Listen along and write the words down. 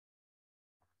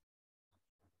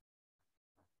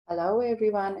Hello,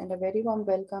 everyone, and a very warm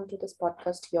welcome to this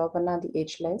podcast, Yogana the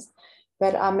Ageless,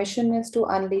 where our mission is to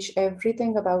unleash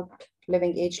everything about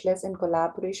living ageless in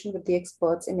collaboration with the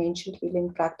experts in ancient healing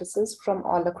practices from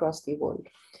all across the world.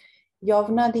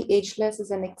 Yovna the Ageless is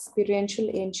an experiential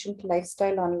ancient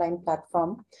lifestyle online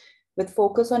platform with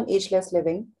focus on ageless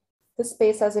living. This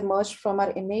space has emerged from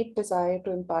our innate desire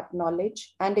to impart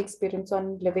knowledge and experience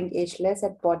on living ageless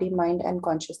at body, mind, and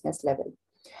consciousness level.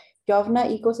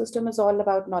 Yavna ecosystem is all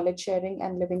about knowledge sharing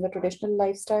and living a traditional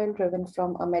lifestyle driven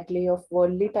from a medley of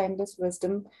worldly timeless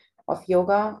wisdom of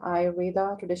yoga,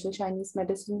 Ayurveda, traditional Chinese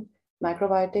medicine,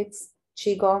 macrobiotics,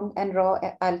 Qigong, and raw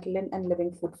alkaline and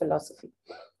living food philosophy.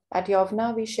 At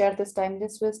Yavna, we share this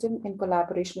timeless wisdom in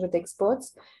collaboration with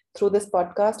experts through this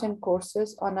podcast and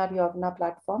courses on our Yavna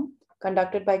platform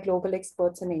conducted by global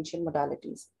experts in ancient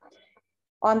modalities.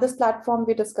 On this platform,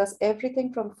 we discuss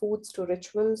everything from foods to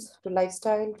rituals to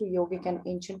lifestyle to yogic and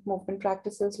ancient movement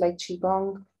practices like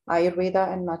Qigong,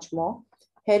 Ayurveda, and much more.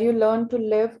 Here you learn to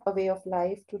live a way of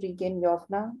life to regain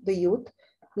Yavna, the youth,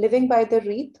 living by the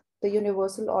Reeth, the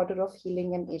universal order of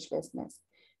healing and agelessness.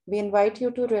 We invite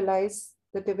you to realize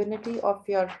the divinity of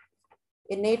your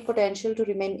innate potential to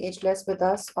remain ageless with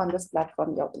us on this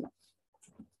platform, Yavna.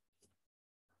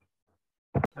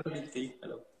 Hello, Deepthi.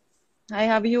 Hello. Hi,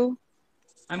 how are you?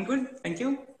 I'm good. Thank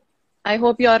you. I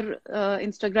hope your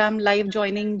Instagram live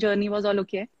joining journey was all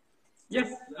okay. Yes,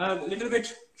 a little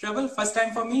bit trouble. First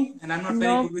time for me, and I'm not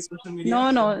very No, good with social media.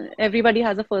 no. Everybody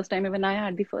has a first time. Even I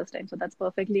had the first time, so that's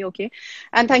perfectly okay.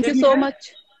 And thank you Can you so hear?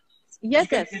 much. Yes, You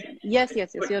can yes, hear. yes, Okay,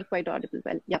 yes, yes. good. You're quite audible.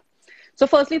 Well, yeah. So,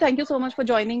 firstly, thank you so much for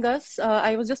joining us.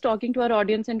 I was just talking to our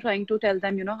audience and trying to tell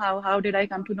them, how did I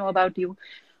come to know about you?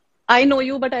 I know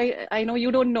you, but I know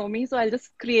you don't know me. So I'll just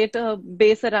create a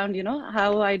base around,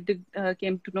 how I did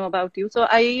came to know about you. So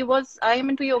I am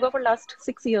into yoga for last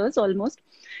 6 years almost.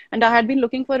 And I had been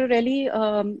looking for a really,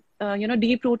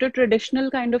 deep rooted traditional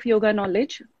kind of yoga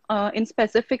knowledge in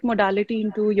specific modality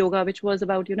into yoga, which was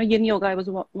about, yin yoga I was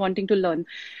wanting to learn.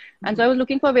 And so I was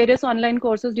looking for various online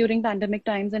courses during pandemic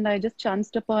times. And I just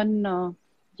chanced upon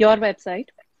your website,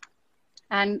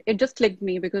 and it just clicked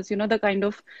me because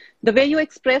the way you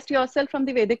expressed yourself from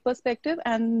the Vedic perspective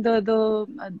and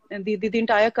the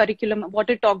entire curriculum, what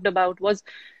it talked about was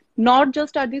not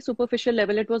just at the superficial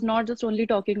level. It was not just only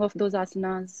talking of those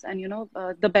asanas and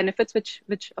the benefits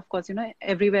which of course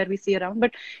everywhere we see around,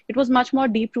 but it was much more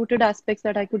deep rooted aspects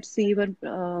that I could see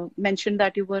were mentioned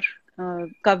that you were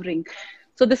covering.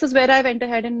 So this is where I went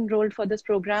ahead and enrolled for this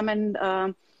program,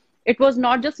 and it was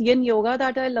not just yin yoga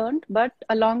that I learned, but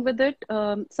along with it,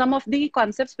 some of the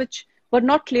concepts which were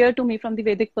not clear to me from the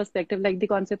Vedic perspective, like the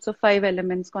concepts of five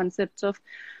elements, concepts of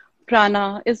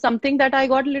prana, is something that I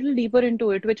got a little deeper into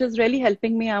it, which is really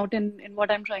helping me out in what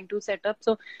I'm trying to set up.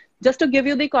 So just to give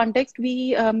you the context,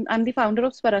 I'm the founder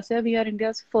of Swarasya. We are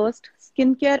India's first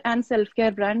skincare and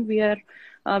self-care brand. We are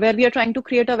where we are trying to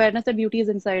create awareness that beauty is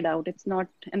inside out. It's not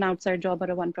an outside job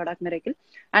or a one product miracle.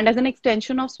 And as an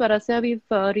extension of Swarasya,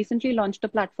 we've recently launched a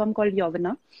platform called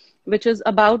Yovana, which is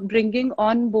about bringing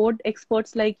on board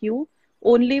experts like you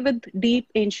only with deep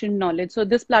ancient knowledge. So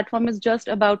this platform is just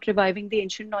about reviving the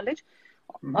ancient knowledge,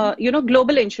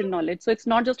 global ancient knowledge. So it's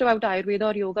not just about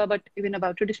Ayurveda or yoga, but even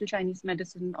about traditional Chinese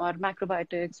medicine or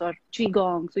macrobiotics or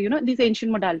Qigong. So, these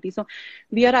ancient modalities. So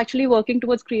we are actually working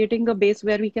towards creating a base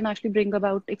where we can actually bring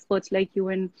about experts like you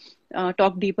and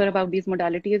talk deeper about these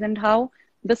modalities and how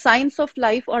the science of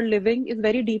life or living is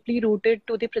very deeply rooted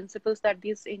to the principles that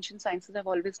these ancient sciences have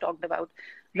always talked about,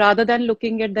 rather than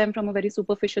looking at them from a very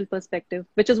superficial perspective,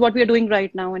 which is what we are doing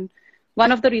right now. And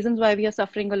one of the reasons why we are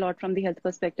suffering a lot from the health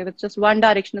perspective. It's just one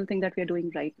directional thing that we are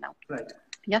doing right now. Right.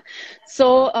 Yeah.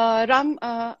 So, Ram,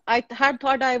 I had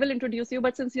thought I will introduce you,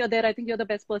 but since you're there, I think you're the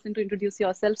best person to introduce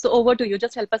yourself. So over to you.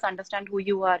 Just help us understand who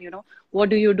you are, what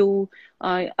do you do,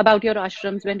 about your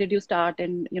ashrams, when did you start,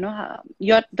 and,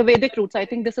 the Vedic roots. I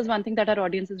think this is one thing that our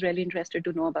audience is really interested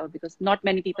to know about because not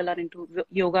many people are into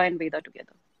yoga and Veda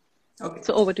together. Okay.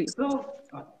 So over to you.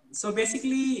 So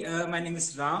basically, my name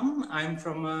is Ram. I'm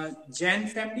from a Jain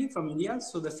family from India.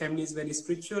 So the family is very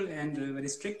spiritual and very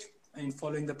strict in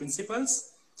following the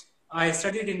principles. I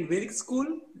studied in Vedic school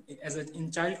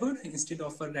in childhood instead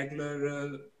of a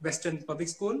regular Western public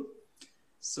school.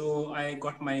 So I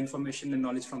got my information and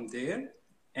knowledge from there,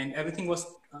 and everything was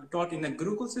taught in a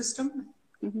Gurukul system.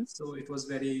 Mm-hmm. So it was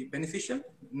very beneficial.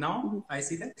 Now I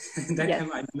see that. Yes.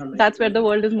 Time I did not like That's it. where the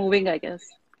world is moving, I guess.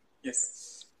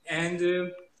 Yes.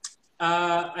 And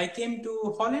I came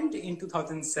to Holland in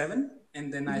 2007,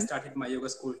 and then I started my yoga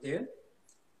school here.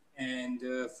 And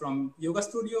from yoga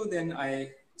studio, then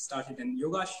I started an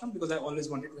yoga ashram because I always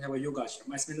wanted to have a yoga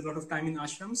ashram. I spent a lot of time in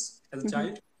ashrams as a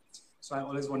child. So I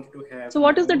always wanted to have So my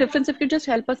what is the own. difference? If you just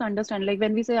help us understand, like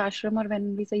when we say ashram or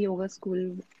when we say yoga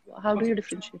school, how do you Okay.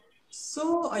 differentiate?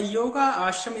 So a yoga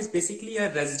ashram is basically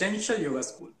a residential yoga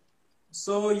school.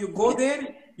 So you go Okay.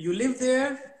 there, you live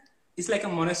there. It's like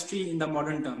a monastery in the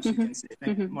modern terms, you can say.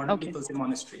 Like modern Okay. people say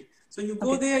monastery. So you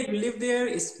go Okay. there, you live there.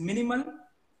 It's minimal,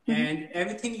 and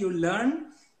everything you learn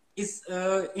is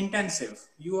intensive.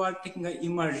 You are taking an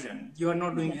immersion. You are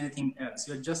not doing Yeah. anything else.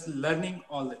 You're just learning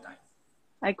all the time.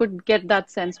 I could get that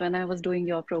sense when I was doing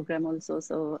your program also.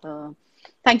 So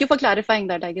thank you for clarifying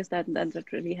that. I guess that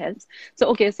really helps. So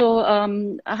okay, so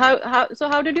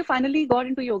how did you finally got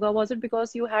into yoga? Was it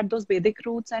because you had those Vedic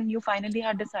roots and you finally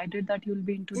had decided that you'll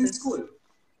be into In this? school.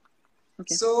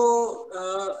 Okay. So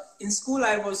in school,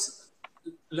 I was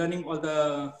learning all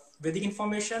the Vedic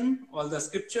information, all the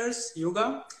scriptures,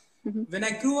 yoga. When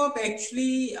I grew up,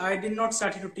 actually, I did not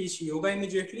start to teach yoga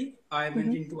immediately. I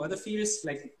went into other fields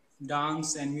like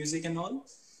dance and music and all.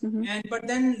 And but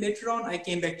then later on, I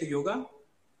came back to yoga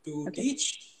to Okay. teach,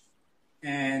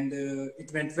 and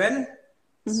it went well.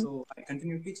 So I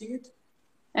continued teaching it.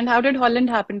 And how did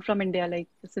Holland happen from India? Like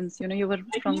since you were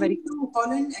I from came very to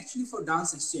Holland actually for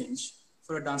dance exchange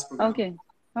for a dance program. okay.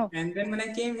 Oh. And then when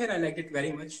I came here, I liked it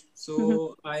very much.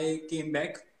 So I came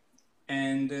back,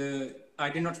 and I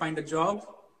did not find a job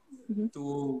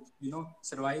to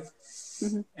survive.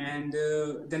 And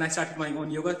then I started my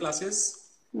own yoga classes,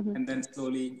 and then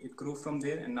slowly it grew from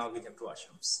there. And now we have two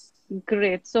ashrams.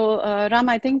 Great. So, Ram,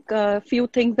 I think a few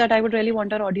things that I would really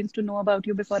want our audience to know about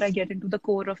you before I get into the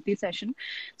core of the session.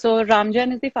 So, Ram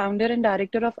Jain is the founder and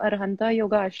director of Arhanta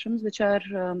Yoga Ashrams, which are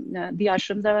the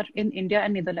ashrams are in India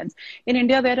and Netherlands. In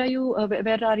India, where are you?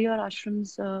 Where are your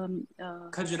ashrams? Ram?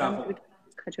 Khajuraho,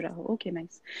 Khajuraho. Okay,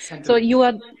 nice. So Central. you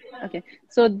are okay.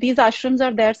 So these ashrams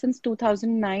are there since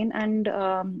 2009,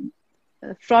 and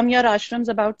from your ashrams,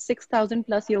 about 6,000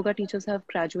 plus yoga teachers have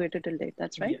graduated till date.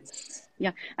 That's right. Yes.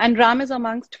 Yeah, and Ram is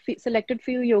amongst selected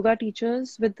few yoga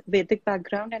teachers with Vedic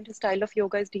background, and his style of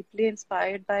yoga is deeply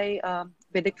inspired by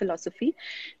Vedic philosophy.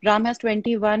 Ram has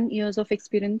 21 years of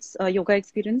experience, yoga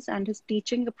experience, and his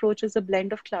teaching approach is a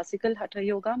blend of classical hatha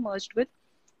yoga merged with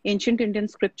ancient Indian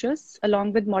scriptures,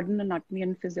 along with modern anatomy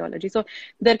and physiology. So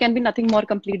there can be nothing more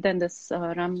complete than this,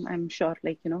 Ram. I'm sure,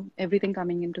 like everything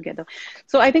coming in together.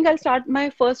 So I think I'll start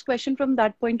my first question from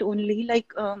that point only,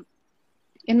 like.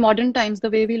 In modern times, the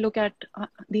way we look at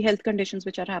the health conditions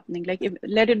which are happening, like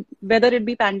whether it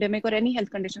be pandemic or any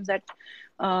health conditions that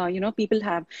people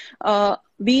have,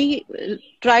 we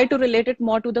try to relate it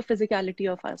more to the physicality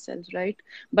of ourselves, right?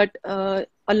 But a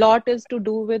lot is to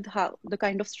do with how the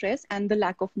kind of stress and the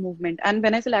lack of movement. And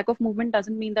when I say lack of movement,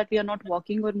 doesn't mean that we are not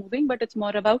walking or moving, but it's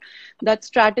more about that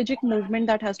strategic movement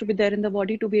that has to be there in the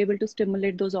body to be able to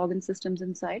stimulate those organ systems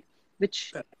inside,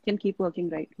 which can keep working,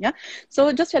 right? Yeah.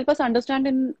 So just help us understand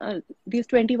in these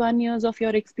 21 years of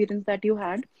your experience that you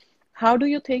had, how do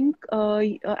you think,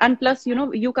 and plus,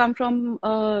 you come from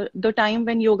the time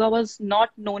when yoga was not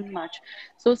known much.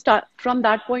 So start from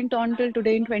that point on till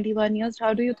today in 21 years,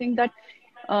 how do you think that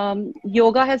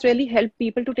yoga has really helped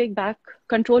people to take back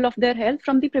control of their health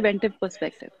from the preventive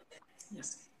perspective?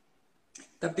 Yes.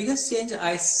 The biggest change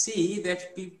I see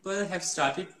that people have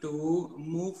started to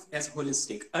move as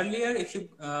holistic. Earlier, if you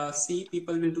see,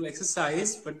 people will do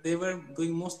exercise, but they were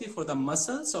doing mostly for the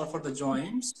muscles or for the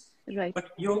joints. Right.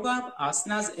 But yoga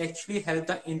asanas actually help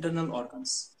the internal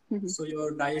organs. So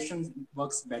your digestion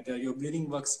works better, your breathing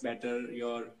works better,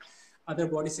 your other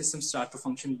body systems start to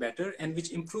function better, and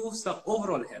which improves the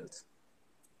overall health.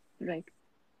 Right.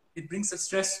 It brings the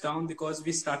stress down because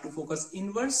we start to focus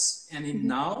inwards and in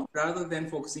now, rather than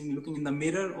looking in the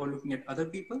mirror or looking at other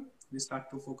people, we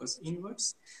start to focus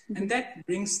inwards, and that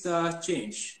brings the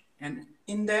change. And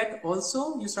in that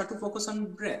also, you start to focus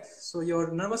on breath. So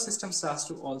your nervous system starts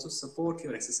to also support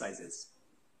your exercises.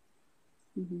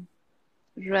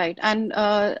 Right. And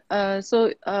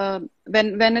so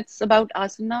when it's about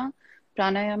asana,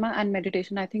 pranayama, and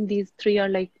meditation, I think these three are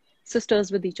like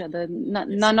sisters with each other.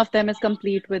 None of them is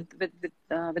complete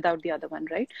without the other one,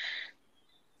 right?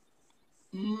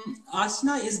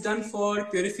 Asana is done for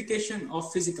purification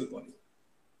of physical body.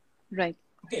 Right.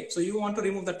 Okay, so you want to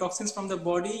remove the toxins from the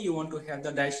body. You want to have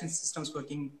the digestion system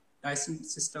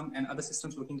and other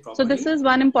systems working properly. So this is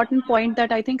one important point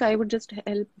that I think I would just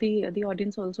help the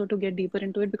audience also to get deeper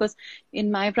into it, because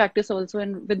in my practice also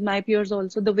and with my peers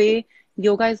also, the way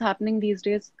yoga is happening these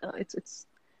days,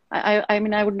 I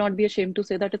mean, I would not be ashamed to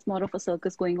say that it's more of a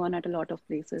circus going on at a lot of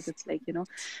places. It's like,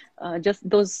 just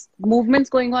those movements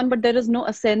going on, but there is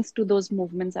no sense to those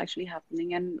movements actually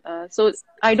happening. And so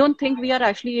I don't think we are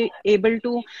actually able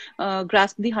to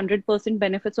grasp the 100%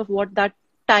 benefits of what that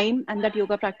time and that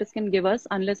yoga practice can give us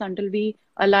unless until we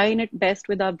align it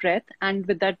best with our breath and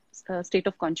with that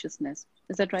state of consciousness.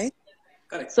 Is that right?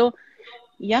 Correct. So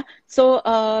yeah. So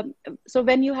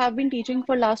when you have been teaching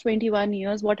for last 21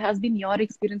 years, what has been your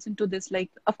experience into this?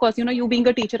 Like, of course, you know, you being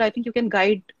a teacher, I think you can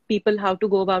guide people how to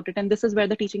go about it. And this is where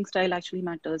the teaching style actually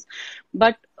matters.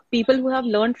 But people who have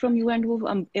learned from you and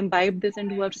who've imbibed this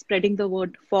and who are spreading the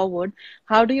word forward,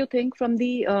 how do you think from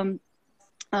the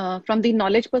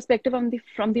knowledge perspective,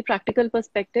 from the practical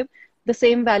perspective, the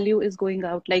same value is going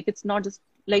out? Like, it's not just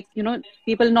like, you know,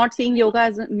 people not seeing yoga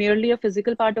as merely a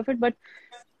physical part of it, but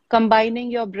combining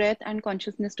your breath and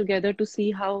consciousness together to see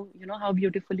how, you know, how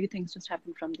beautifully things just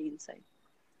happen from the inside.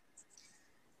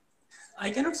 I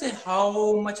cannot say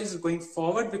how much is going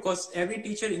forward because every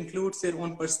teacher includes their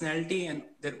own personality and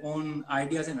their own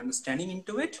ideas and understanding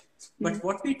into it. But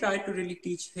what we try to really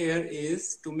teach here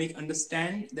is to make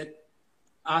understand that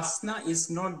asana is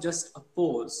not just a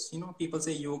pose. You know, people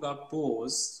say yoga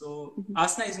pose. So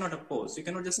asana is not a pose. You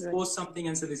cannot just pose something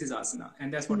and say this is asana.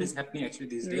 And that's what is happening actually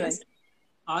these days. Right.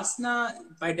 Asana,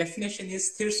 by definition,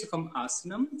 is Sthir Sukham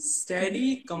Asanam,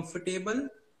 steady, comfortable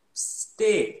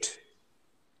state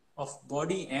of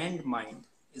body and mind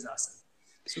is asana.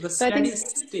 So the steady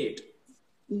state.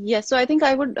 Yes. So I think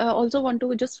I would also want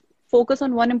to just focus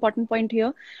on one important point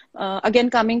here. Again,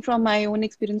 coming from my own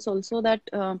experience also, that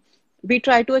we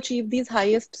try to achieve these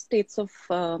highest states of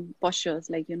postures,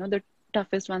 like, you know, the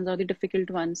toughest ones or the difficult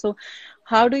ones. So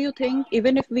how do you think,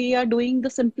 even if we are doing the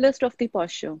simplest of the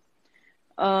posture,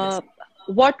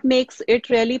 what makes it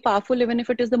really powerful, even if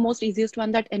it is the most easiest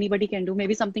one that anybody can do?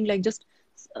 Maybe something like just,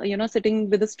 you know, sitting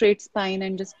with a straight spine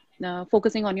and just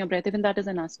focusing on your breath. Even that is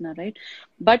an asana, right?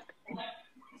 But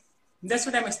that's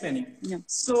what I'm explaining. Yeah.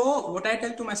 So what I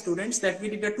tell to my students that we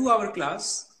did a 2-hour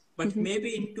class, but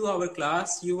maybe in 2-hour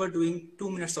class, you were doing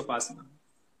 2 minutes of asana.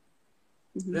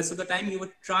 The rest of the time you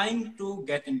were trying to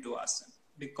get into asana,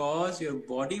 because your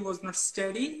body was not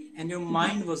steady and your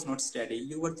mind was not steady.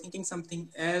 You were thinking something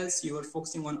else. You were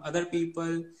focusing on other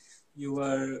people. You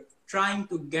were trying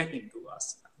to get into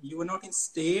asana. You were not in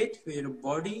state where your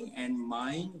body and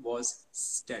mind was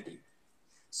steady.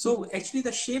 So actually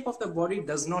the shape of the body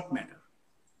does not matter.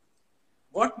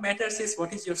 What matters is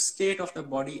what is your state of the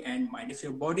body and mind. If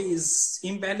your body is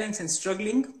imbalanced and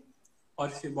struggling, or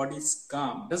if your body is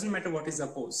calm, doesn't matter what is the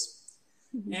pose.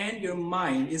 And your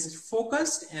mind, is it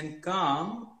focused and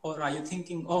calm, or are you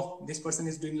thinking, oh, this person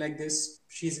is doing like this,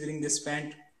 she's wearing this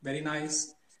pant, very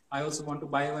nice, I also want to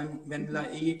buy one, when will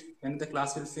I eat, when the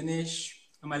class will finish,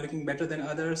 am I looking better than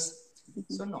others?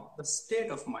 So no, the state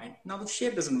of mind. Now the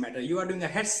shape doesn't matter. You are doing a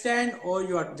headstand, or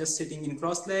you are just sitting in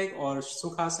cross leg or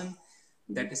sukhasana,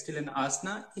 that is still an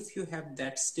asana if you have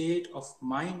that state of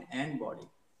mind and body.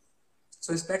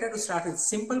 So it's better to start with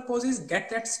simple poses, get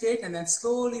that state, and then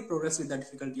slowly progress with the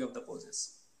difficulty of the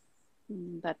poses.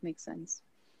 That makes sense.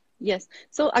 Yes.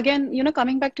 So again, you know,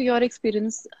 coming back to your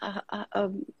experience,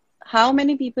 how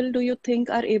many people do you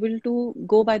think are able to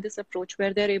go by this approach,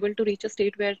 where they're able to reach a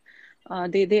state where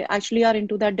they actually are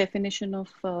into that definition of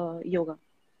yoga?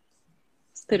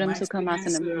 Sthiram Sukham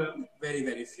Asanam. Very,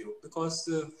 very few, because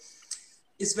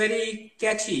it's very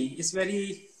catchy. It's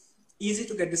very easy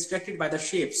to get distracted by the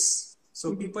shapes.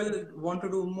 So people want to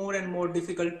do more and more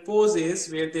difficult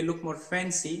poses where they look more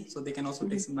fancy, so they can also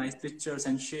take some nice pictures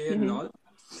and share and all,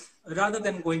 rather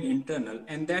than going internal.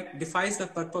 And that defies the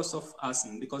purpose of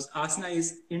asana, because asana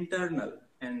is internal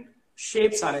and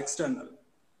shapes are external.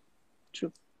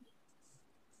 True.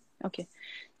 Okay.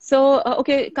 So,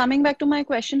 okay, coming back to my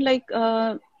question, like,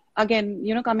 again,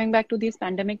 you know, coming back to these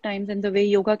pandemic times and the way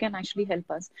yoga can actually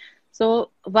help us.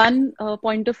 So one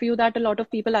point of view that a lot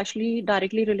of people actually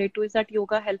directly relate to is that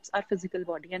yoga helps our physical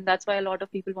body. And that's why a lot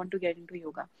of people want to get into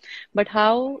yoga. But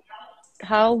how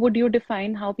would you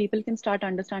define how people can start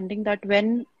understanding that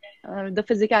when the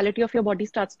physicality of your body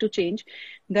starts to change,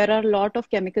 there are a lot of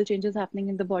chemical changes happening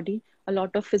in the body, a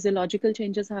lot of physiological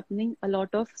changes happening, a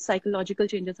lot of psychological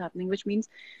changes happening, which means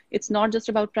it's not just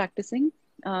about practicing.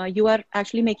 You are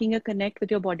actually making a connect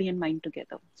with your body and mind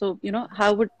together. So, you know,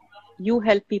 how would you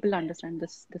help people understand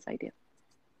this idea?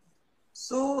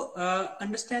 So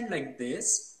understand like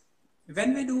this.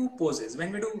 When we do poses,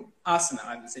 when we do asana,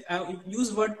 I will say, I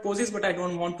use word poses, but I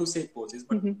don't want to say poses,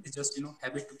 but it's just, you know,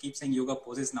 habit to keep saying yoga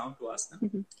poses now to asana,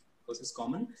 because it's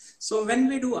common. So when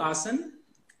we do asana,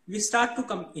 we start to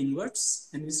come inwards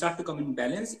and we start to come in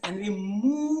balance, and we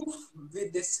move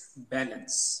with this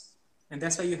balance. And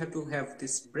that's why you have to have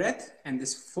this breath and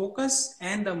this focus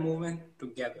and the movement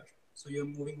together. So you're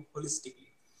moving holistically.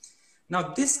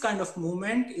 Now, this kind of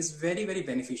movement is very, very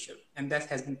beneficial, and that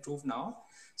has been proved now.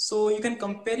 So you can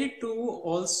compare it to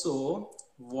also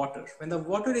water. When the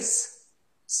water is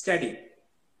steady,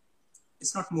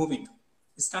 it's not moving,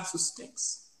 it starts to stink.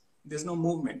 There's no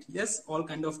movement. Yes, all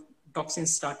kind of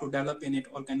toxins start to develop in it,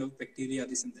 all kind of bacteria,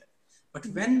 this and that. But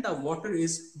when the water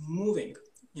is moving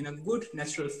in a good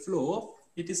natural flow,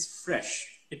 it is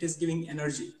fresh, it is giving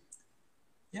energy.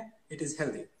 Yeah, it is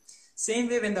healthy. Same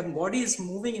way, when the body is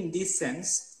moving in this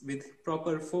sense, with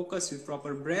proper focus, with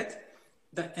proper breath,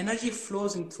 the energy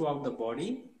flows in throughout the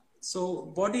body. So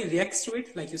body reacts to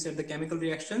it, like you said, the chemical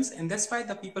reactions, and that's why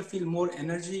the people feel more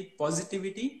energy,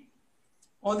 positivity.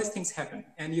 All these things happen,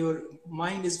 and your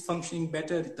mind is functioning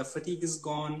better. The fatigue is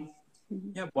gone.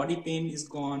 Yeah, body pain is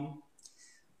gone.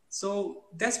 So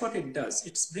that's what it does.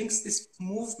 It brings this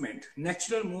movement,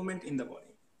 natural movement in the body.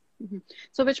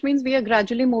 So which means we are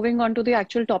gradually moving on to the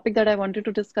actual topic that I wanted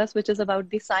to discuss, which is about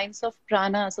the science of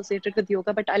prana associated with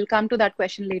yoga. But I'll come to that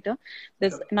question later.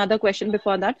 There's another question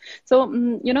before that. So,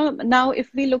 now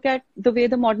if we look at the way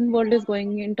the modern world is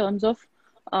going in terms of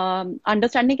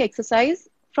understanding exercise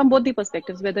from both the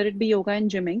perspectives, whether it be yoga and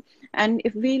gymming, and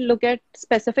if we look at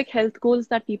specific health goals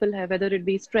that people have, whether it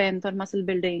be strength or muscle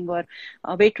building or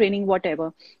weight training,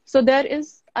 whatever. So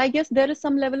I guess there is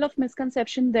some level of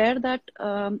misconception there that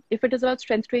if it is about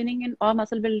strength training or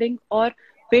muscle building or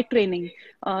weight training,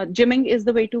 gymming is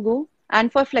the way to go.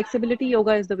 And for flexibility,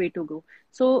 yoga is the way to go.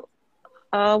 So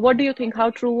what do you think, how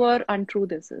true or untrue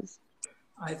this is?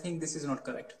 I think this is not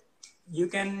correct. You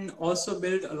can also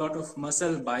build a lot of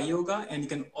muscle by yoga, and you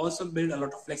can also build a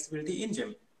lot of flexibility in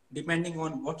gym, depending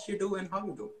on what you do and how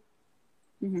you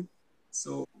do.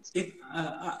 So if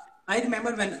I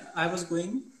remember when I was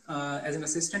going as an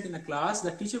assistant in a class,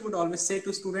 the teacher would always say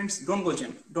to students, don't go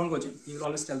gym, don't go gym. He would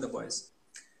always tell the boys.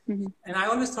 And I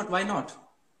always thought, why not?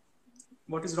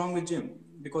 What is wrong with gym?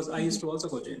 Because I used to also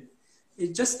go gym.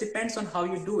 It just depends on how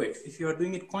you do it. If you are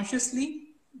doing it consciously,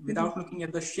 without looking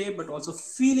at the shape, but also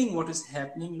feeling what is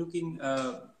happening, looking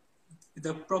with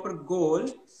the proper goal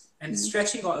and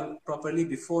stretching properly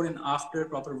before and after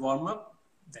proper warm-up,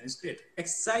 then it's great.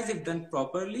 Exercise, if done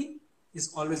properly,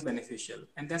 is always beneficial.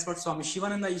 And that's what Swami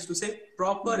Shivananda used to say,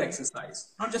 proper exercise,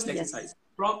 not just exercise,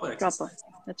 proper exercise.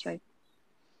 That's right.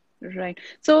 Right.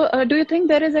 So do you think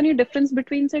there is any difference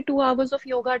between, say, 2 hours of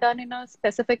yoga done in a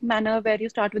specific manner where you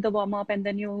start with the warm up and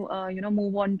then you,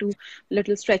 move on to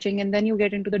little stretching and then you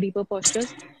get into the deeper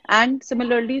postures? And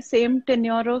similarly, same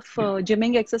tenure of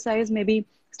gymming exercise, maybe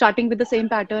starting with the same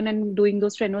pattern and doing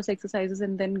those strenuous exercises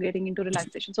and then getting into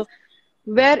relaxation. So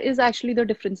where is actually the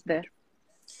difference there?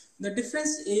 The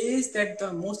difference is that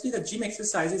mostly the gym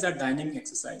exercises are dynamic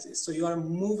exercises. So you are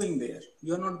moving there.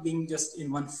 You're not being just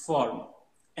in one form.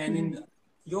 And in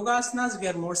yoga asanas, we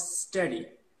are more steady.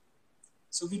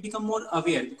 So we become more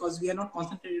aware because we are not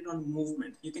concentrated on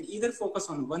movement. You can either focus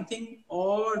on one thing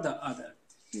or the other.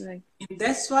 Right. And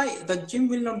that's why the gym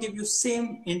will not give you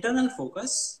same internal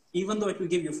focus, even though it will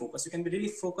give you focus. You can be really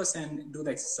focused and do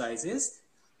the exercises.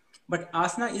 But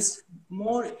asana is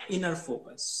more inner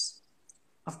focus.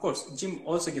 Of course, gym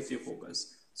also gives you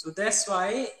focus. So that's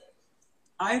why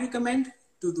I recommend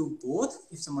to do both.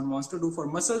 If someone wants to do for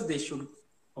muscles, they should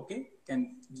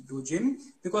can do gym,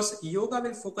 because yoga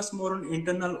will focus more on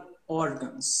internal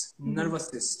organs, nervous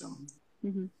system.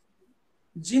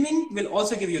 Gymming will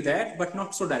also give you that, but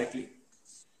not so directly.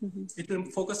 It will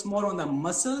focus more on the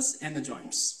muscles and the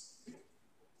joints.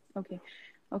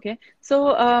 Okay.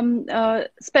 So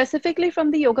specifically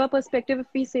from the yoga perspective, if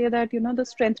we say that, the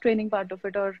strength training part of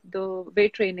it or the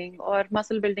weight training or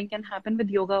muscle building can happen with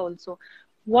yoga also,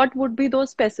 what would be those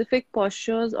specific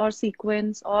postures or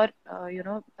sequence or,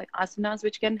 asanas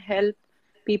which can help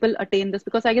people attain this?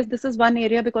 Because I guess this is one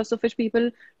area because of which people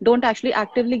don't actually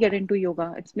actively get into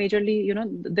yoga. It's majorly,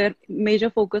 their major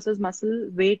focus is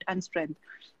muscle, weight, and strength,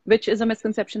 which is a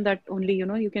misconception that only,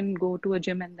 you can go to a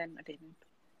gym and then attain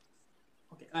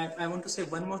it. Okay, I want to say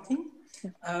one more thing.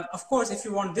 Of course, if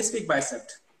you want this big bicep,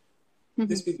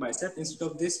 this big bicep instead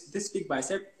of this big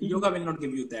bicep, yoga will not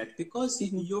give you that, because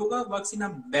yoga works in a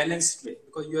balanced way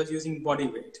because you are using body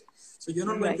weight. So you're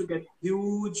not going to get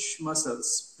huge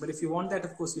muscles. But if you want that,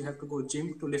 of course, you have to go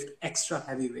gym to lift extra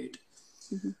heavy weight.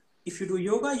 If you do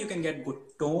yoga, you can get good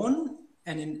tone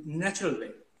and in natural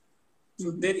way.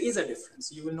 So there is a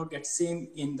difference. You will not get same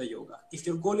in the yoga. If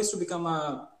your goal is to become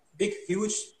a big,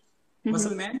 huge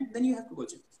muscle man, then you have to go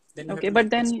gym. Then but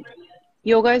then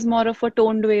yoga is more of a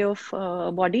toned way of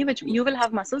body, which you will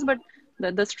have muscles, but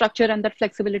the structure and that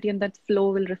flexibility and that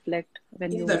flow will reflect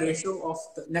when you... The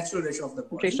natural ratio of the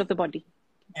body. Ratio of the body.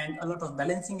 And a lot of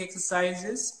balancing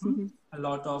exercises, a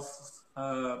lot of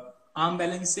arm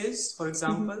balances, for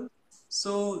example.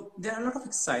 So there are a lot of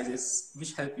exercises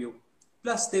which help you.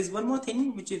 Plus, there's one more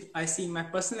thing which is I see in my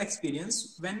personal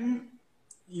experience. When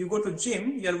you go to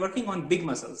gym, you're working on big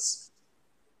muscles.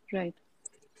 Right.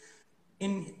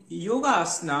 In yoga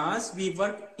asanas, we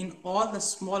work in all the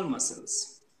small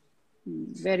muscles.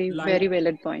 Very, Like, very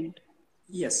valid point.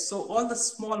 yes, so all the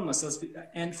small muscles,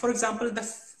 and for example, the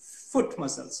foot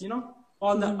muscles,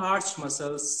 all the arch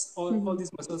muscles, all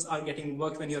these muscles are getting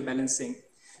worked when you're balancing.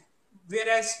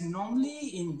 Whereas normally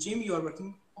in gym, you are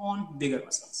working on bigger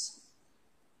muscles.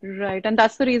 Right. And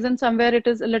that's the reason somewhere it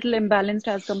is a little imbalanced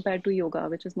as compared to yoga,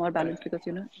 which is more balanced because,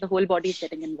 the whole body is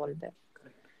getting involved there.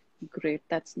 Great,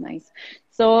 that's nice.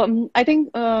 So I think,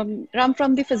 Ram,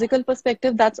 from the physical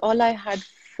perspective, that's all I had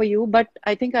for you. But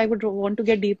I think I would want to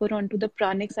get deeper onto the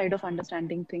pranic side of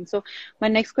understanding things. So my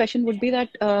next question would be that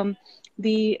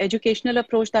the educational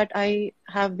approach that I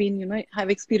have been,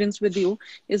 have experienced with you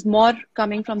is more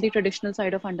coming from the traditional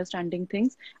side of understanding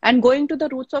things and going to the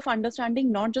roots of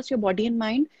understanding not just your body and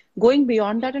mind, going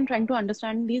beyond that and trying to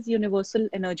understand these universal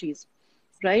energies,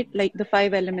 right? Like the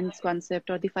 5 elements concept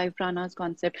or the 5 pranas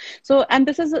concept. So, and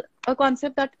this is a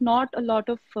concept that not a lot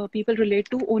of people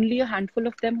relate to. Only a handful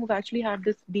of them who've actually had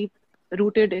this deep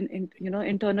rooted in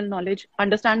internal knowledge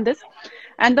understand this,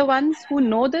 and the ones who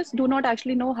know this do not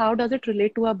actually know how does it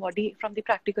relate to our body from the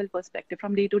practical perspective,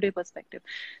 from day-to-day perspective.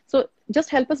 So just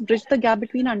help us bridge the gap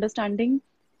between understanding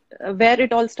where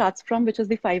it all starts from, which is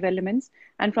the 5 elements,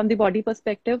 and from the body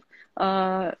perspective,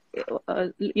 the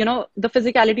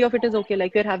physicality of it is okay.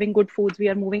 Like we're having good foods, we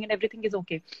are moving, and everything is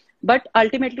okay. But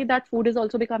ultimately, that food is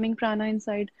also becoming prana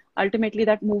inside. Ultimately,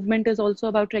 that movement is also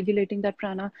about regulating that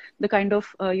prana. The kind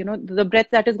of the breath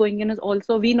that is going in is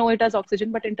also, we know it as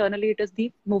oxygen, but internally it is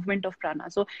the movement of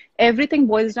prana. So everything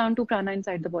boils down to prana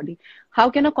inside the body. How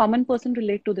can a common person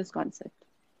relate to this concept?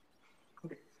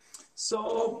 Okay.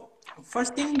 So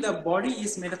first thing, the body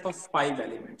is made up of 5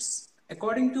 elements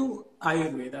according to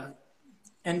Ayurveda,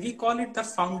 and we call it the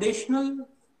foundational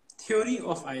theory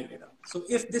of Ayurveda. So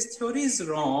if this theory is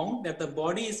wrong, that the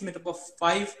body is made up of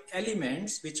 5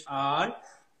 elements, which are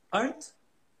earth,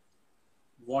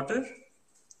 water,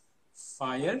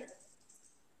 fire,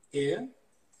 air,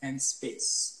 and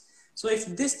space. So if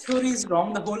this theory is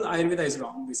wrong, the whole Ayurveda is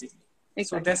wrong, basically.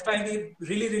 Exactly. So that's why we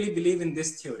really, really believe in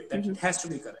this theory, that it has to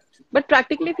be correct. But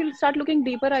practically, if you start looking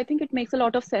deeper, I think it makes a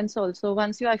lot of sense also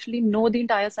once you actually know the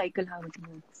entire cycle, how it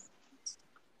works.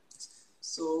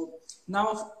 So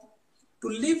now to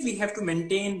live, we have to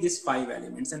maintain these 5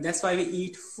 elements, and that's why we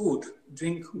eat food,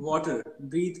 drink water,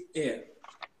 breathe air.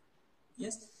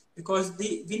 Yes, because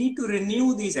we need to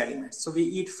renew these elements. So we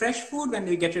eat fresh food when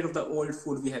we get rid of the old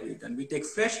food we have eaten. We take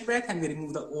fresh breath and we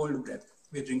remove the old breath.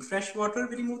 We drink fresh water,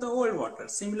 we remove the old water.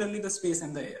 Similarly, the space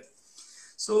and the air.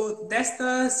 So that's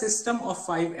the system of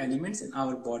 5 elements in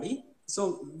our body.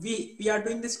 So we are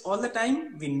doing this all the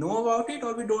time. We know about it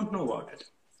or we don't know about it.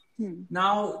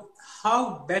 Now,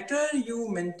 how better you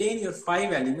maintain your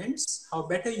 5 elements, how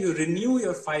better you renew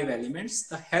your 5 elements,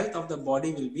 the health of the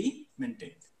body will be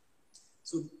maintained.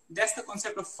 So that's the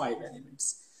concept of 5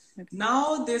 elements.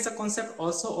 Now there's a concept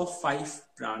also of 5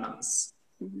 pranas.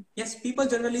 Yes, people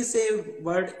generally say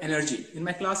word energy. In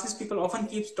my classes, people often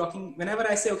keep talking. Whenever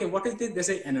I say, okay, what is this? They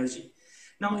say energy.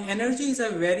 Now, energy is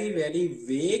a very, very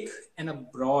vague and a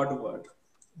broad word.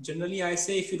 Generally, I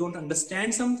say if you don't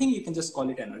understand something, you can just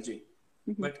call it energy.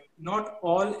 But not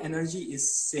all energy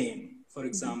is same. For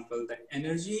example, the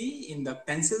energy in the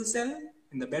pencil cell,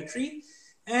 in the battery,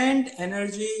 and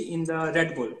energy in the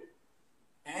Red Bull,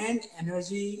 and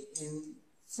energy in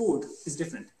food is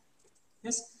different.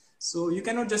 Yes. So you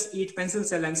cannot just eat pencil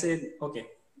cell and say, okay,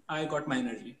 I got my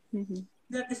energy.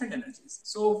 There are different energies.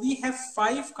 So we have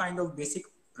 5 kind of basic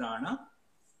prana.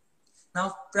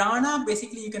 Now, prana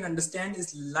basically you can understand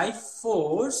is life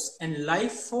force, and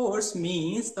life force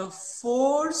means the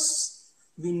force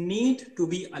we need to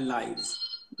be alive.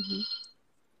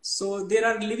 So there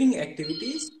are living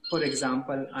activities. For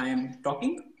example, I am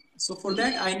talking. So for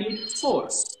that, I need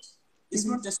force. It's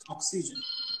not just oxygen.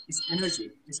 It's energy.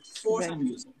 It's force I'm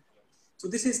using. So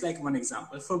this is like one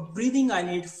example. For breathing, I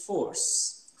need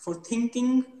force. For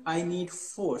thinking, I need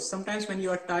force. Sometimes when you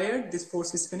are tired, this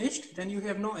force is finished, then you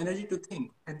have no energy to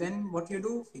think. And then what you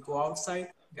do, you go outside,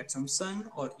 get some sun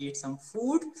or eat some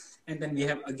food, and then we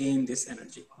have again this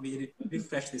energy. We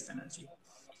refresh this energy.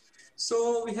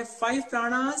 So we have 5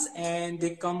 pranas and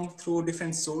they come through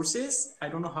different sources. I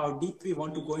don't know how deep we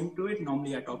want to go into it.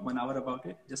 Normally I talk 1 hour about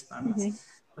it, just pranas.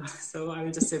 So I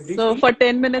will just say So briefly. for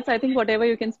 10 minutes, I think whatever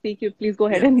you can speak, you please go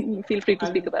ahead Yeah, and feel free to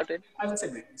speak I'll, about it. I will say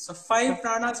briefly. So five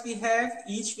pranas we have,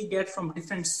 each we get from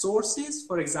different sources.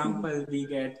 For example, we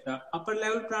get the upper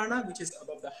level prana, which is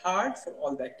above the heart for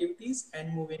all the activities,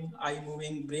 and moving, eye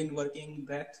moving, brain working,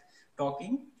 breath,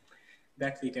 talking,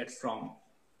 that we get from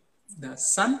the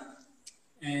sun.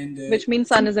 And Which means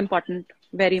sun is important,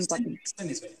 very important. sun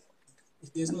is very important.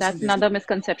 If there's no sun, That's there's no. another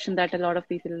misconception that a lot of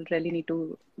people really need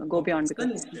to go Okay, beyond sun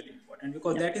because, is really important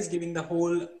because yeah. that is giving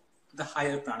the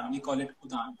higher prana. We call it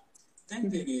udan. Then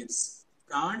there is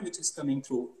pran, which is coming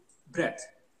through breath.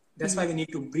 That's why we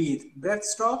need to breathe. Breath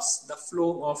stops, the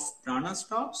flow of prana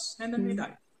stops, and then we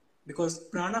die. Because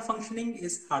prana functioning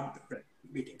is heart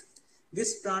beating.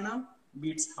 This prana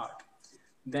beats heart.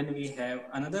 Then we have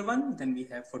another one. Then we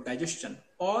have for digestion.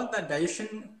 All the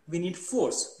digestion, we need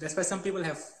force. That's why some people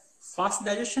have fast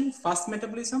digestion, fast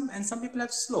metabolism, and some people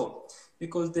have slow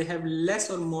because they have less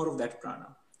or more of that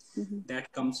prana.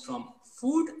 That comes from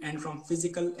food and from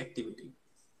physical activity.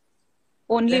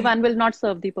 Only Then, one will not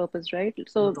serve the purpose, right?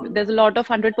 So there's a lot of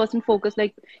 100% focus,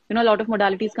 like, a lot of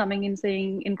modalities coming in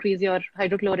saying increase your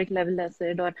hydrochloric level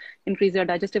acid or increase your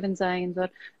digestive enzymes,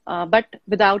 or but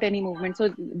without any movement.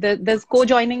 So there's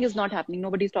co-joining is not happening.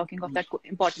 Nobody's talking of that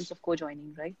importance of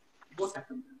co-joining, right? both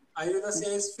happen. Ayurveda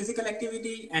says physical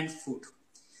activity and food.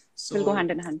 Will go So,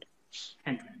 hand in hand.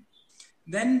 hand to hand.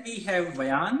 Then we have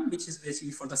Vayan, which is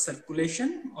basically for the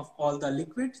circulation of all the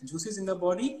liquid juices in the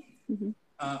body,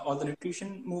 all the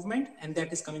nutrition movement, and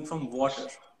that is coming from water.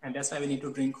 And that's why we need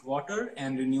to drink water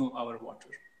and renew our water,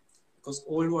 because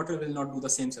old water will not do the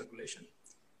same circulation.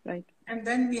 Right. And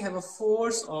then we have a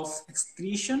force of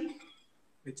excretion,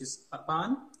 which is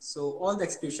apan. So all the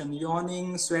excretion,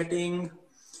 yawning, sweating,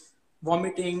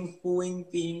 vomiting,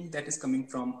 pooing, peeing, that is coming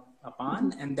from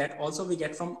apan. And that also we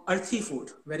get from earthy food,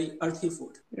 very earthy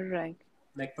food. Right.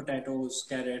 Like potatoes,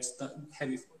 carrots, the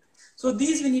heavy food. So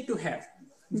these we need to have.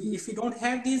 If we don't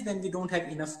have these, then we don't have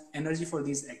enough energy for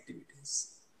these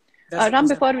activities. That's the Ram,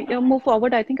 concept. before we move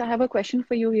forward, I think I have a question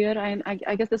for you here. And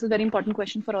I guess this is a very important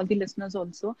question for all the listeners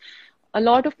also. A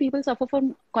lot of people suffer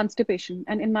from constipation.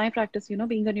 And in my practice,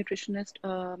 being a nutritionist,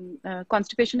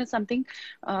 constipation is something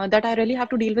that I really have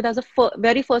to deal with as a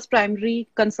very first primary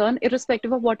concern,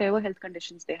 irrespective of whatever health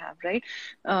conditions they have, right?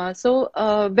 So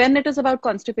when it is about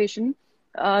constipation,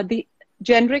 the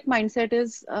generic mindset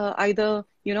is either,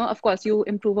 of course, you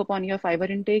improve upon your fiber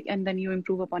intake and then you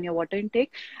improve upon your water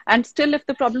intake. And still, if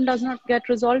the problem does not get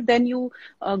resolved, then you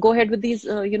go ahead with these,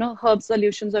 herb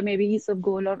solutions or maybe yeast of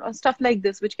gold or stuff like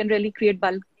this, which can really create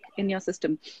bulk in your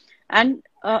system. And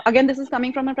again, this is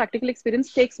coming from a practical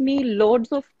experience. Takes me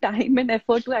loads of time and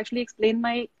effort to actually explain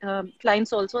my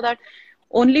clients also that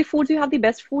only foods, you have the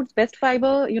best foods, best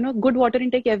fiber, good water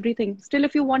intake, everything. Still,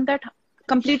 if you want that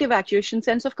complete evacuation,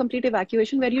 sense of complete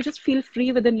evacuation, where you just feel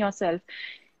free within yourself,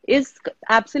 is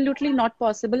absolutely not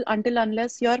possible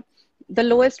unless the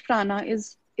lowest prana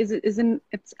is in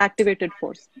its activated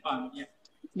force.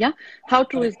 Yeah. How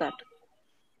true is that?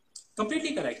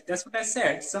 Completely correct. That's what I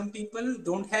said. Some people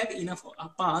don't have enough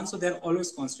apan, so they're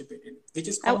always constipated, which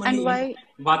is commonly why?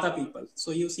 in vata people.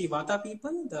 So you see vata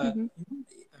people, the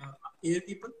air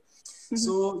people.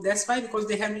 So that's why, because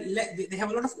they have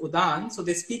a lot of udan, so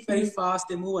they speak very fast,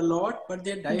 they move a lot, but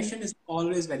their digestion is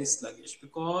always very sluggish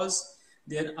because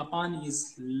their apan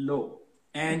is low.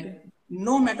 And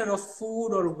no matter of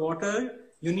food or water,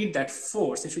 you need that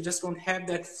force. If you just don't have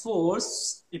that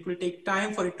force, it will take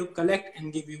time for it to collect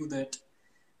and give you that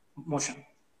motion.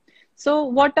 So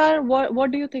what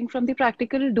do you think from the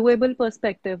practical doable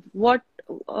perspective? What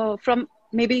from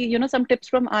maybe some tips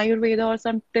from Ayurveda or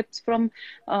some tips from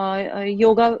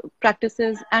yoga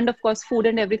practices, and of course food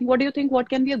and everything. What do you think? What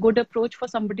can be a good approach for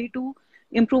somebody to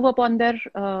improve upon their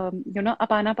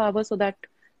apana power so that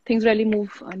things really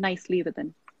move nicely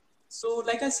within? So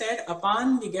like I said,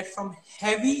 apan we get from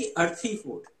heavy earthy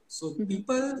food. So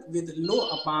people with low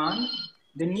apan,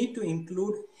 they need to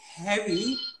include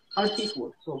heavy earthy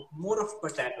food. So more of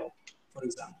potato, for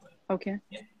example. Okay.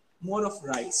 Yeah? More of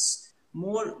rice.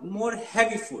 More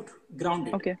heavy food,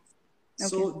 grounded. Okay.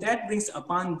 So that brings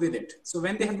apan with it. So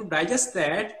when they have to digest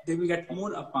that, they will get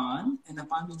more apan, and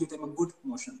apan will give them a good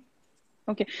motion.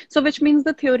 Okay. So which means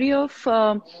the theory of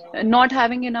not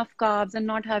having enough carbs and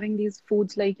not having these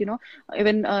foods, like,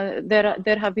 even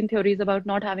there have been theories about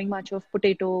not having much of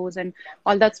potatoes and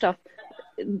all that stuff.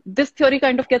 This theory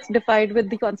kind of gets defied with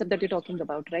the concept that you're talking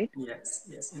about, right?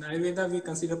 Yes. In Ayurveda, we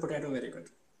consider potato very good.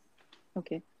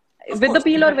 Okay. With the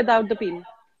peel or without the peel?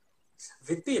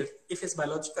 With peel, if it's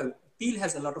biological, peel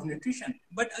has a lot of nutrition.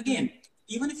 But again,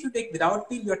 even if you take without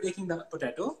peel, you are taking the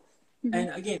potato.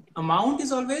 And again, amount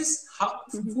is always how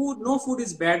food. No food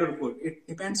is bad or good. It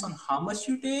depends on how much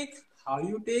you take, how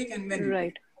you take, and when you take.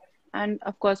 Right. And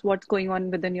of course, what's going on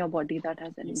within your body that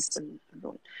has an Yes. equal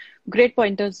role. Great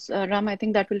pointers, Ram. I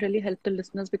think that will really help the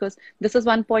listeners because this is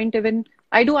one point even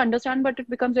I do understand, but it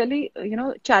becomes really,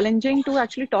 challenging to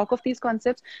actually talk of these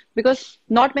concepts because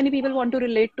not many people want to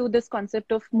relate to this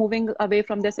concept of moving away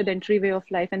from their sedentary way of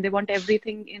life and they want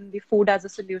everything in the food as a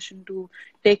solution to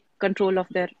take control of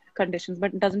their conditions,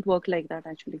 but it doesn't work like that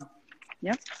actually.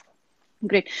 Yeah.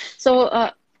 Great.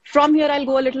 So from here, I'll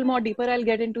go a little more deeper. I'll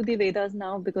get into the Vedas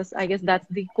now because I guess that's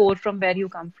the core from where you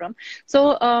come from.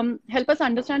 So help us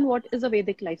understand what is a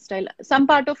Vedic lifestyle. Some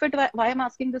part of it, why I'm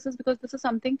asking this is because this is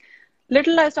something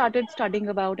little I started studying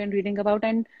about and reading about,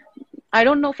 and I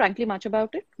don't know frankly much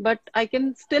about it, but I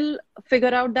can still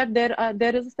figure out that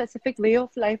there is a specific way of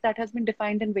life that has been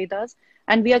defined in Vedas,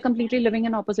 and we are completely living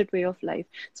an opposite way of life.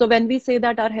 So when we say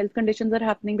that our health conditions are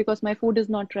happening because my food is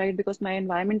not right, because my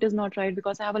environment is not right,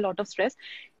 because I have a lot of stress,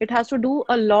 it has to do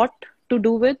a lot to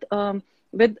do with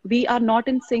we are not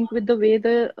in sync with the way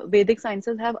the Vedic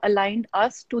sciences have aligned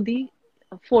us to the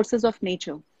forces of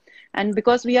nature. And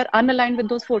because we are unaligned with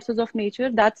those forces of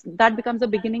nature, that becomes the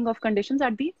beginning of conditions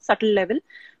at the subtle level,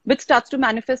 which starts to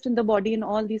manifest in the body in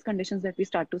all these conditions that we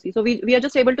start to see. So we are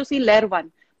just able to see layer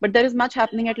 1, but there is much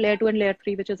happening at layer 2 and layer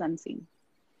 3 which is unseen,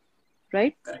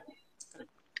 right? Correct.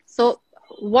 So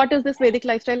what is this Vedic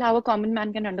lifestyle? How a common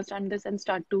man can understand this and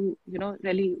start to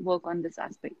really work on this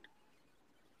aspect?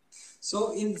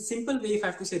 So, in simple way, if I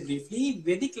have to say briefly,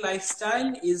 Vedic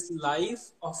lifestyle is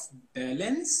life of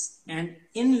balance and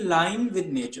in line with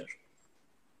nature.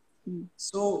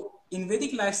 So, in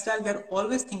Vedic lifestyle, we are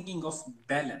always thinking of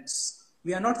balance.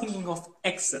 We are not thinking of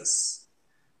excess.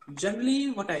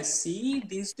 Generally, what I see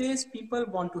these days, people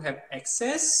want to have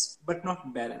excess but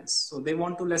not balance. So, they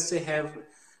want to, let's say, have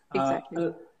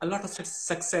Exactly. a lot of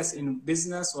success in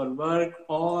business or work,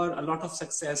 or a lot of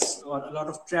success or a lot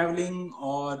of traveling,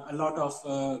 or a lot of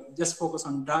just focus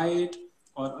on diet,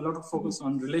 or a lot of focus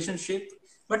on relationship,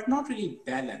 but not really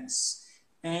balance.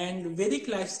 And Vedic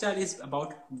lifestyle is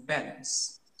about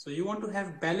balance. So you want to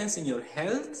have balance in your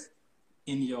health,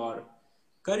 in your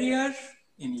career,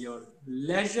 in your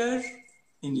leisure,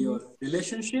 in your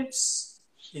relationships,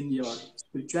 in your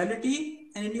spirituality,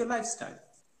 and in your lifestyle.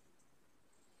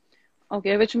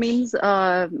 Okay, which means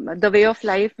the way of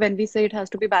life, when we say it has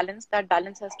to be balanced, that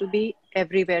balance has to be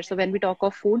everywhere. So when we talk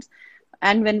of foods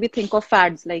and when we think of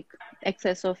fads like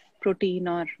excess of protein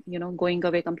or going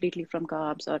away completely from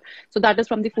carbs, or so that is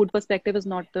from the food perspective is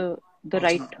not the Also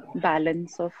right not.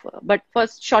 balance of. But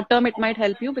first, short term, it might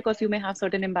help you because you may have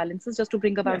certain imbalances just to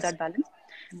bring about Yes. that balance,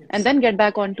 and Yes. then get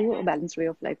back onto a balanced way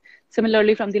of life.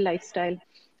 Similarly, from the lifestyle.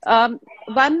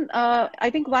 I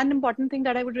think one important thing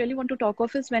that I would really want to talk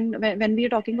of is when we are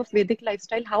talking of Vedic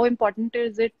lifestyle, how important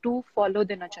is it to follow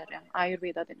dinacharya,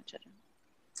 Ayurveda dinacharya?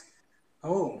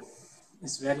 Oh,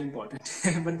 it's very important.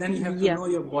 But then you have to Yeah. know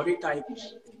your body type and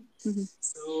everything. Mm-hmm.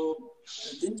 So,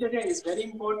 Dincharya is very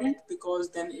important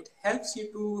because then it helps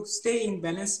you to stay in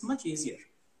balance much easier.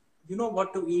 You know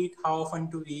what to eat, how often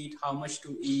to eat, how much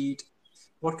to eat,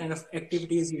 what kind of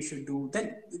activities you should do.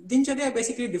 Then Dincharya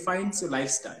basically defines your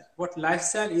lifestyle. What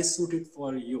lifestyle is suited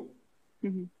for you.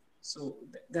 Mm-hmm. So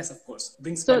that's of course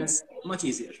brings So balance much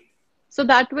easier. so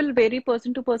that will vary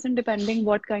person to person depending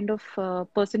what kind of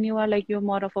person you are. Like you're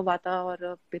more of a Vata or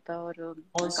a Pitta or a Kapha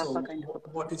Also, kind of a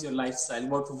person. what is your lifestyle?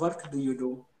 What work do you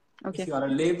do? If Okay. you are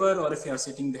a labor or if you are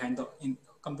sitting behind the in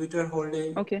computer whole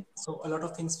day, Okay. so a lot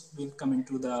of things will come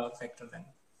into the factor then.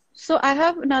 So I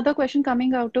have another question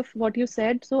coming out of what you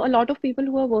said. So a lot of people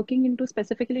who are working into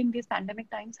specifically in these pandemic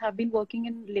times have been working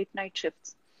in late night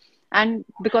shifts. And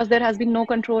because there has been no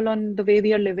control on the way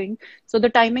we are living, so the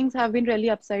timings have been really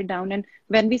upside down. And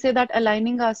when we say that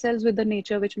aligning ourselves with the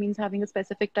nature, which means having a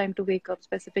specific time to wake up,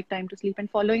 specific time to sleep, and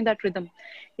following that rhythm,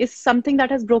 is something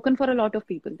that has broken for a lot of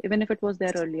people, even if it was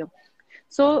there earlier.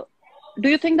 So, do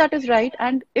you think that is right?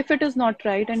 And if it is not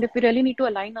right, and if we really need to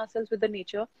align ourselves with the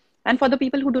nature, and for the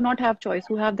people who do not have choice,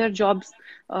 who have their jobs,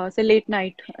 say late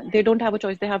night, they don't have a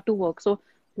choice, they have to work. So,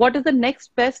 what is the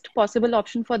next best possible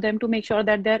option for them to make sure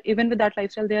that they're, even with that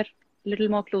lifestyle, they're a little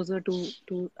more closer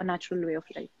to a natural way of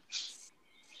life?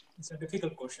 It's a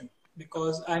difficult question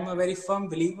because I'm a very firm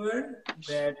believer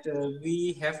that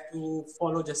we have to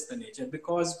follow just the nature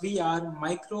because we are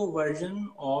micro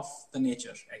version of the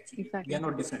nature. Actually, we are Exactly.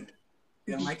 not different.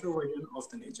 We are micro version of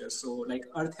the nature. So, like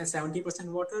Earth has 70%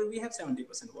 water, we have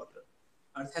 70% water.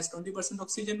 Earth has 20%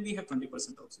 oxygen, we have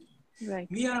 20% oxygen. Right.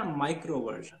 We are a micro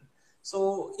version.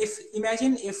 So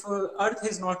imagine if Earth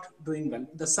is not doing well,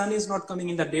 the sun is not coming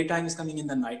in the daytime, is coming in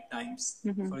the night times.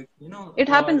 For, It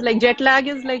happens, or like jet lag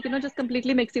is like, just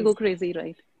completely makes you go crazy,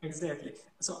 right? exactly.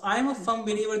 So I'm a firm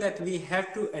believer that we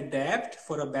have to adapt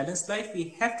for a balanced life.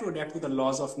 We have to adapt to the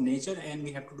laws of nature, and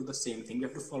we have to do the same thing. We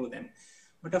have to follow them.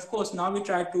 But of course, now we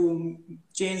try to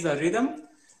change the rhythm.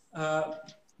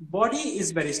 Body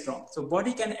is very strong. So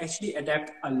body can actually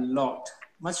adapt a lot,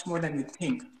 much more than we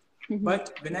think.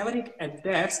 But whenever it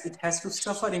adapts, it has to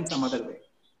suffer in some other way.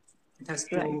 It has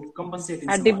Right. to compensate in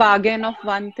At some the other way. bargain of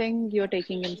one thing, you're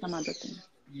taking in some other thing.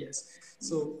 Yes.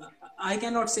 So I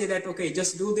cannot say that, okay,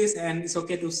 just do this and it's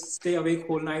okay to stay awake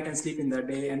whole night and sleep in the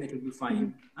day and it will be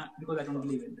fine, because I don't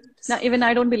believe in that. Now, even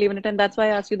I don't believe in it, and that's why I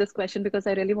asked you this question, because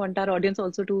I really want our audience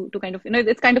also to kind of,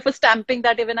 it's kind of a stamping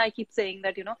that even I keep saying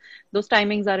that, those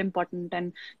timings are important.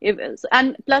 And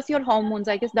and plus your hormones,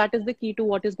 I guess that is the key to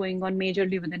what is going on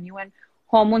majorly within you. And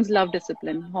hormones love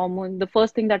discipline. The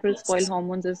first thing that will spoil Yes.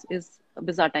 hormones is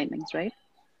bizarre timings, right?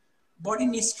 Body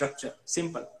needs structure.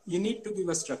 Simple. You need to give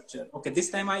a structure. Okay, this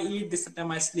time I eat, this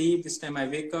time I sleep, this time I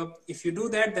wake up. If you do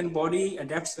that, then body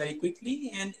adapts very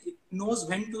quickly and it knows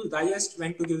when to digest,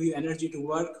 when to give you energy to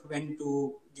work, when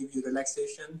to give you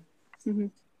relaxation.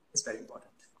 It's very important.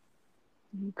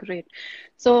 Great.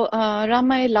 So, Ram,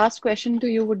 my last question to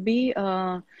you would be,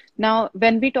 now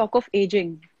when we talk of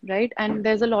aging, right? And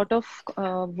there's a lot of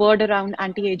word around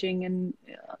anti-aging, and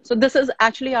so this is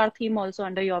actually our theme also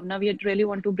under Yovna. We really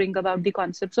want to bring about the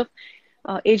concepts of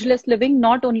ageless living,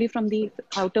 not only from the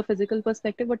outer physical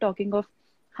perspective, but talking of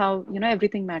how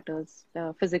everything matters,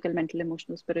 physical, mental,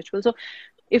 emotional, spiritual. So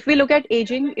if we look at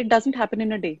aging, it doesn't happen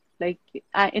in a day. Like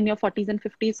in your 40s and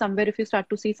 50s, somewhere if you start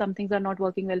to see some things are not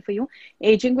working well for you,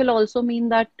 aging will also mean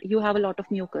that you have a lot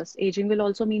of mucus. Aging will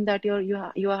also mean that you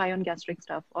are high on gastric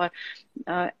stuff, or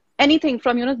anything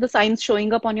from the signs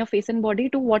showing up on your face and body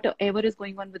to whatever is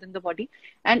going on within the body.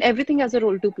 And everything has a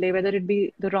role to play, whether it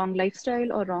be the wrong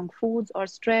lifestyle or wrong foods or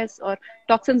stress or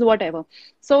toxins, whatever.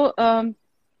 So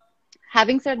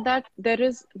having said that,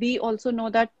 we also know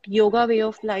that yoga way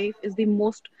of life is the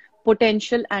most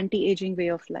potential anti-aging way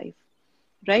of life,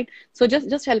 right? So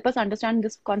just help us understand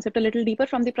this concept a little deeper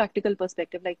from the practical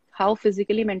perspective, like how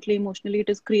physically, mentally, emotionally it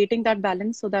is creating that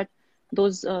balance, so that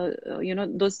those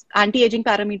those anti-aging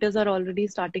parameters are already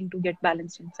starting to get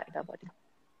balanced inside our body.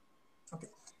 Okay.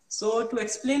 So to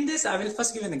explain this, I will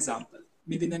first give an example.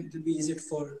 Maybe then it will be easier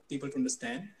for people to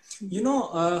understand. You know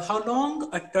how long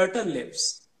a turtle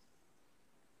lives?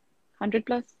 100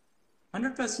 plus?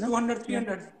 100 plus, No? 200,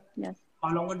 300. Yes.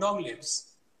 How long a dog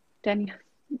lives? 10 years.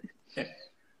 10.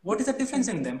 What is the difference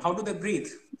in them? How do they breathe?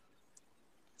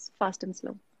 It's fast and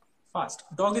slow. Fast.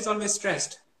 Dog is always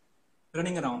stressed,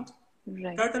 running around.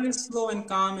 Right. Turtle is slow and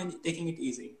calm and taking it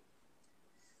easy.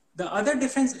 The other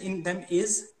difference in them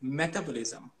is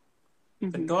metabolism.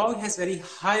 The dog has very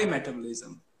high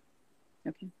metabolism.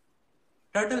 Okay.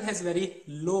 Turtle has very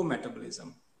low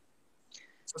metabolism.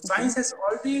 So science has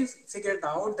already figured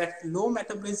out that low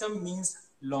metabolism means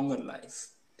longer life.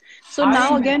 So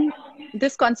now again,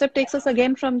 this concept takes us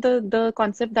again from the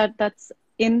concept that's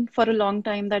in for a long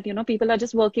time, that people are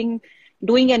just working,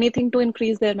 doing anything to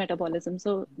increase their metabolism.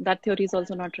 So that theory is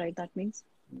also not right. That means,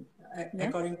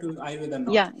 according to Ayurveda,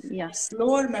 not. Yeah.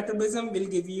 Slower metabolism will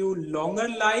give you longer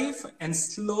life and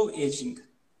slow aging,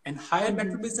 and higher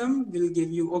metabolism will give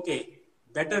you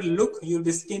better look. You'll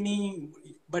be skinny,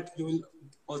 but you will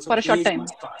also for a short age time,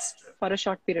 much faster. For a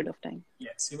short period of time.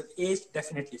 Yes, you will age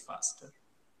definitely faster.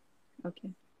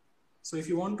 Okay. So if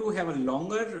you want to have a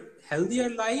longer, healthier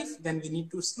life, then we need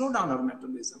to slow down our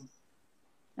metabolism.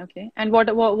 Okay. And what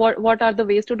are the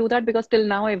ways to do that? Because till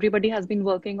now everybody has been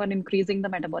working on increasing the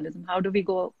metabolism. How do we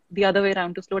go the other way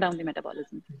around to slow down the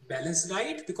metabolism? Balanced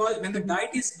diet, because when the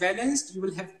diet is balanced, you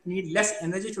will need less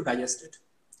energy to digest it.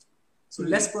 So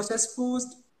less processed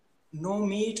foods, no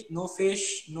meat, no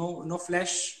fish, no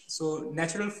flesh. So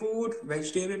natural food,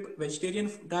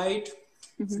 vegetarian diet.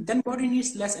 So then body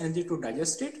needs less energy to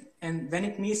digest it. And when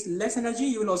it needs less energy,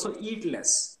 you will also eat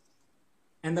less.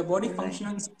 And the body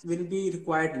functions will be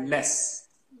required less.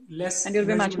 And you'll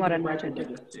be much more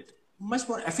energetic. Much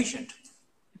more efficient.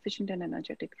 Efficient and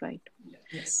energetic, right?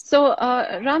 Yes. So,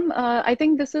 Ram, I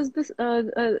think this is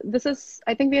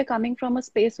I think we are coming from a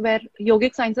space where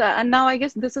yogic science, and now I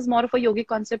guess this is more of a yogic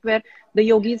concept where the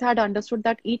yogis had understood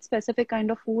that each specific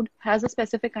kind of food has a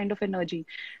specific kind of energy.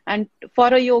 And for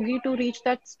a yogi to reach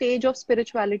that stage of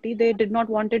spirituality, they did not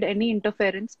wanted any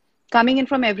interference coming in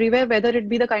from everywhere, whether it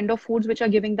be the kind of foods which are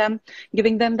giving them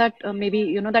that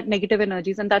maybe, that negative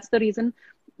energies. And that's the reason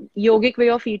yogic way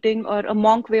of eating or a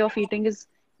monk way of eating is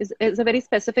is a very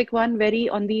specific one, very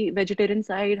on the vegetarian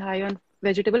side, high on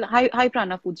vegetable, high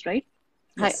prana foods, right?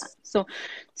 High. Yes. So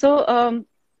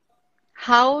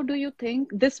how do you think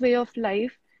this way of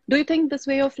life, do you think this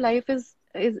way of life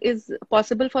is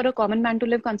possible for a common man to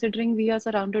live, considering we are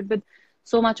surrounded with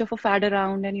so much of a fad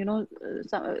around, and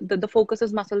the focus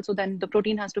is muscle, so then the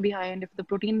protein has to be high, and if the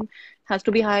protein has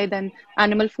to be high, then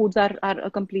animal foods are a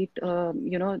complete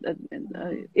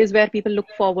is where people look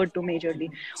forward to majorly,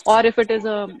 or if it is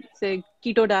a, say,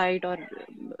 keto diet or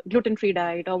gluten free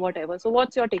diet or whatever. So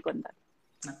what's your take on that?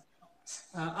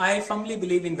 I firmly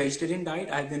believe in vegetarian diet.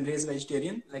 I've been raised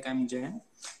vegetarian, like I'm Jain.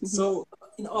 So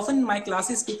often in my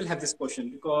classes, people have this question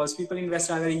because people in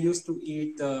West are very used to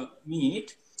eat the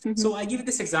meat. So I give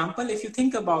this example. If you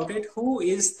think about it, who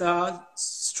is the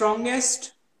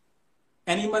strongest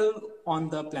animal on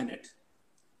the planet?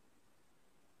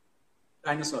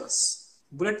 Rhinoceros.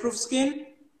 Bulletproof skin,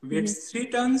 weighs 3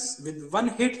 tons. With one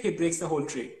hit, he breaks the whole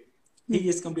tree. He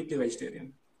is completely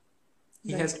vegetarian.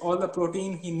 He has all the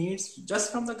protein he needs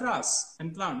just from the grass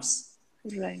and plants.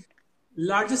 Right.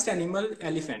 Largest animal,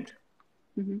 elephant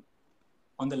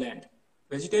on the land,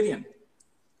 vegetarian.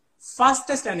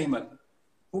 Fastest animal,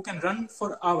 who can run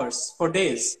for hours, for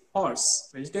days,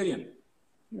 horse, vegetarian.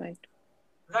 Right.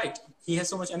 Right. He has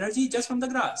so much energy just from the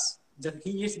grass.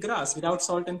 He eats grass without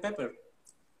salt and pepper.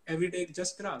 Every day,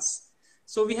 just grass.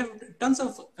 So we have tons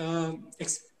of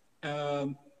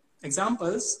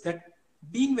examples that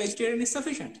being vegetarian is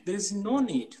sufficient. There is no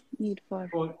need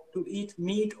to eat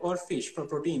meat or fish for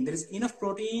protein. There is enough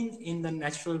protein in the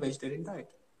natural vegetarian diet.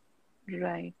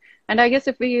 Right. And I guess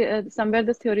if we, somewhere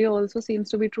this theory also seems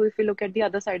to be true if we look at the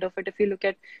other side of it. If you look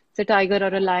at, say, tiger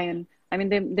or a lion, I mean,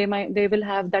 they will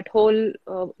have that whole,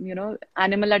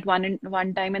 animal at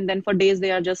one time, and then for days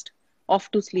they are just off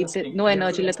to sleep. No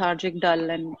energy, lethargic, dull,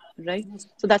 and right.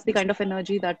 So that's the kind of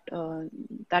energy that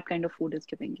that kind of food is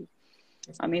giving you.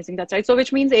 Amazing. That's right. So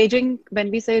which means aging,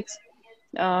 when we say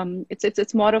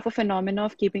it's more of a phenomena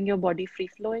of keeping your body free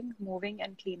flowing, moving,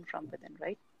 and clean from within,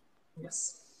 right?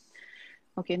 Yes.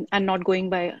 Okay. And not going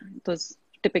by those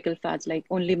typical fads like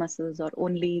only muscles or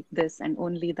only this and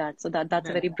only that. So that's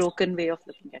a very broken way of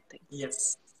looking at things.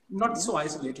 Yes. Not so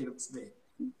isolated way.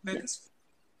 Yes.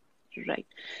 Right.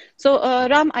 So,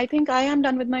 Ram, I think I am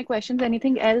done with my questions.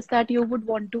 Anything else that you would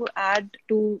want to add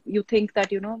to, you think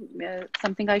that,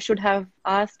 something I should have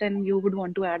asked and you would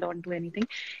want to add on to anything?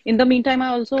 In the meantime,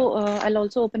 I'll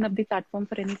also open up the platform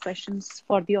for any questions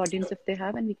for the audience if they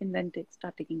have, and we can then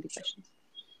start taking the questions.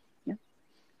 Yeah.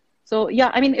 So, yeah,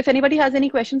 I mean, if anybody has any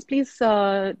questions, please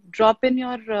drop in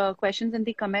your questions in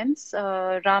the comments.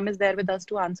 Ram is there with us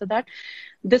to answer that.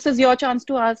 This is your chance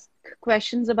to ask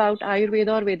questions about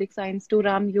Ayurveda or Vedic science to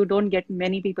Ram. You don't get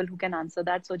many people who can answer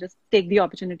that. So just take the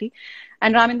opportunity.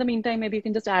 And Ram, in the meantime, maybe you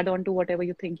can just add on to whatever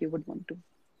you think you would want to.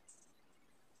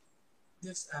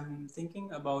 Yes, I'm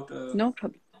thinking about... no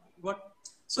problem.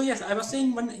 So yes, I was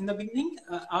saying one in the beginning,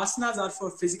 asanas are for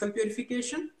physical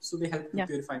purification. So they help to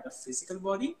purify the physical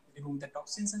body, remove the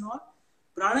toxins and all.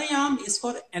 Pranayam is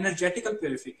for energetical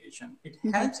purification. It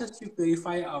helps us to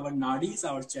purify our nadis,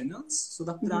 our channels, so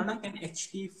the prana can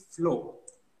actually flow.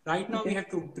 Right now we have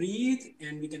to breathe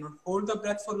and we cannot hold the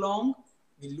breath for long.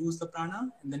 We lose the prana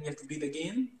and then we have to breathe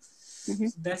again. So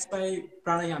that's why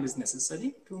pranayam is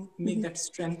necessary to make that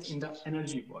strength in the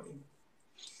energy body.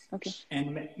 Okay.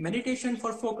 And meditation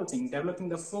for focusing, developing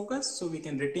the focus so we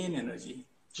can retain energy.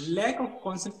 Lack of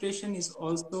concentration is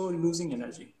also losing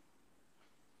energy.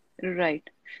 Right.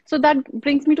 So that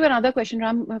brings me to another question,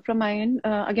 Ram, from my end.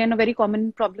 Again, a very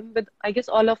common problem with, I guess,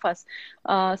 all of us,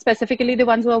 specifically the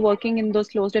ones who are working in those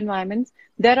closed environments.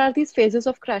 There are these phases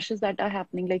of crashes that are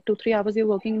happening, like 2-3 hours you're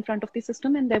working in front of the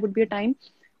system, and there would be a time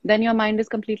then your mind is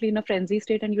completely in a frenzy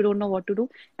state and you don't know what to do.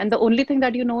 And the only thing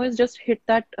that you know is just hit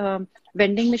that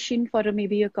vending machine for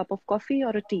maybe a cup of coffee or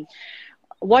a tea.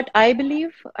 What I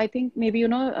believe, I think maybe,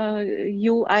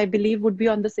 I believe would be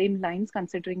on the same lines,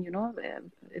 considering,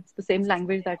 it's the same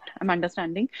language that I'm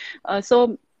understanding.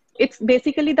 So it's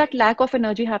basically that lack of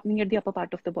energy happening at the upper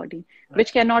part of the body,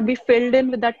 which cannot be filled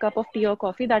in with that cup of tea or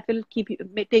coffee that will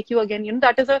take you again.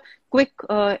 That is a quick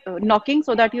knocking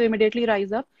so that you immediately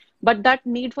rise up. But that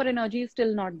need for energy is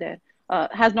still not there,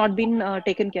 has not been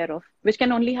taken care of, which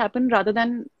can only happen rather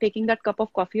than taking that cup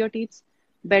of coffee or tea. It's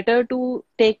better to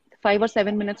take 5 or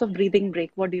 7 minutes of breathing break.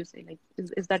 What do you say? Like,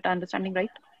 is that understanding right?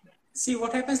 See,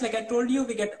 what happens, like I told you,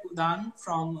 we get udan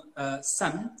from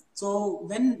sun. So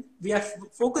when we are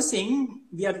focusing,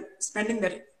 we are spending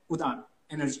that udan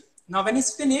energy. Now, when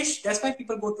it's finished, that's why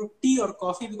people go to tea or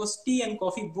coffee, because tea and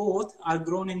coffee both are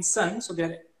grown in sun. So they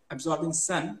are absorbing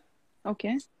sun.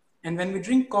 Okay. And when we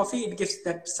drink coffee, it gives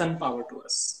that sun power to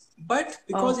us. But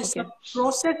because it's okay. a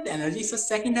processed energy, it's a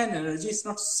second-hand energy, it's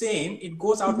not same, it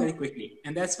goes out very quickly.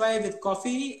 And that's why with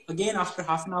coffee, again, after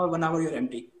half an hour, 1 hour, you're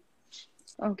empty.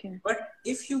 Okay. But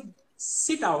if you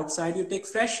sit outside, you take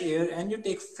fresh air and you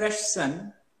take fresh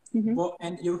sun,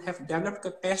 and you have developed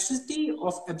capacity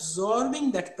of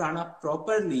absorbing that prana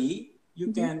properly, you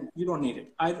don't need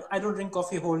it. I don't drink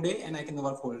coffee whole day and I can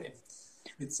work whole day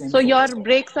with same So your focus.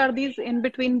 breaks are these in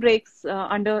between breaks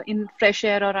under in fresh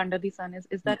air or under the sun?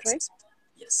 Is that right?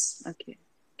 Yes. Yes. Okay.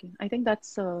 Okay. I think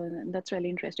that's really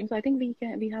interesting. So I think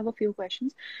we have a few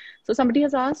questions. So somebody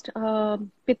has asked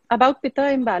about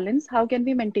pitta imbalance. How can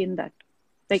we maintain that?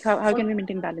 Like how can we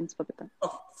maintain balance for pitta?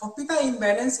 Okay. For pitta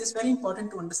imbalance, it's very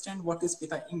important to understand what is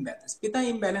pitta imbalance. Pitta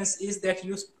imbalance is that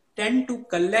you tend to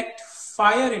collect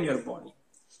fire in your body.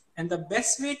 And the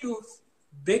best way to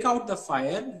break out the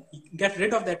fire, get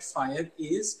rid of that fire,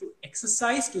 is to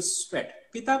exercise, to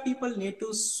sweat. Pitta people need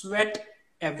to sweat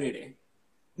every day.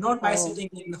 Not by sitting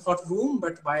in the hot room,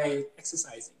 but by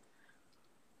exercising.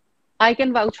 I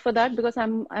can vouch for that because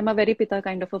I'm a very pitta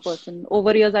kind of a person.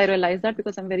 Over years, I realized that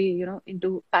because I'm very,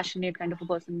 into passionate kind of a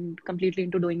person, completely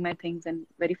into doing my things and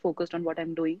very focused on what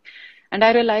I'm doing. And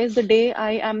I realized the day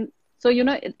I am, so,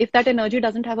 if that energy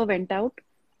doesn't have a vent out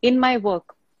in my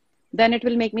work, then it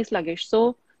will make me sluggish.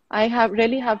 So I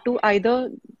really have to either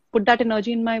put that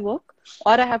energy in my work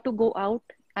or I have to go out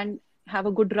and have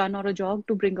a good run or a jog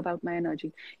to bring about my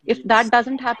energy. If that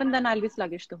doesn't happen, then I'll be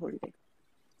sluggish the whole day.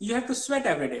 You have to sweat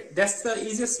every day. That's the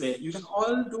easiest way. You can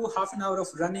all do half an hour of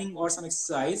running or some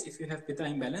exercise if you have pitta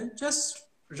imbalance. Just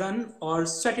run or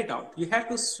sweat it out. You have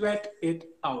to sweat it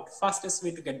out. Fastest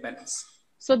way to get balance.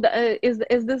 So is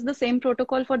this the same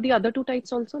protocol for the other two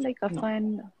types also, like Kapha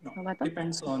and Vata?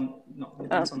 Depends on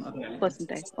other elements. Person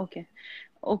type. Okay.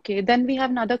 Okay. Then we have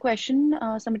another question.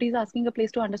 Somebody is asking a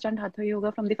place to understand Hatha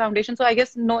Yoga from the foundation. So I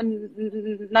guess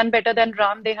none better than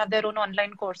Ram. They have their own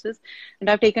online courses, and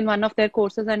I've taken one of their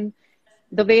courses, and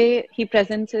the way he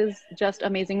presents is just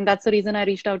amazing. That's the reason I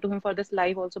reached out to him for this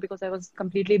live also, because I was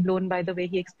completely blown by the way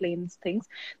he explains things.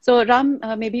 So Ram,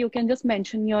 maybe you can just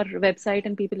mention your website,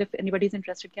 and people, if anybody's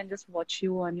interested, can just watch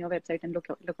you on your website and look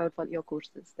out for your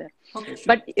courses there. Okay, sure.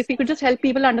 But if you could just help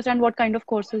people understand what kind of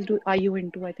courses are you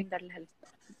into, I think that'll help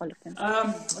all of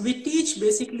them. We teach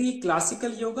basically classical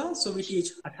yoga. So we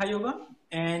teach Hatha Yoga,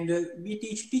 and we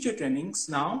teach teacher trainings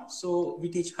now. So we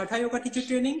teach Hatha Yoga teacher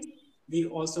training. We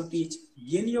also teach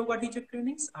Yin Yoga teacher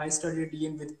trainings. I studied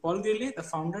Yin with Paul Gurley, the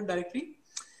founder, directly.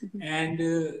 And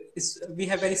we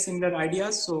have very similar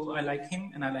ideas. So I like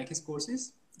him and I like his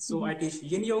courses. So I teach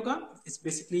Yin Yoga. It's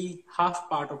basically half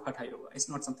part of Hatha Yoga. It's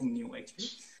not something new, actually.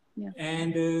 Yeah.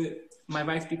 And my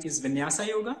wife teaches Vinyasa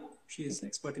Yoga. She is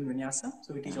expert in Vinyasa.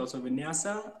 So we teach also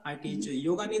Vinyasa. I teach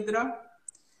Yoga Nidra.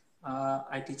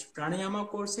 I teach Pranayama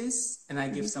courses. And I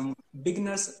give some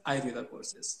beginners Ayurveda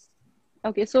courses.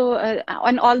 Okay, so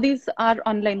and all these are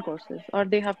online courses, or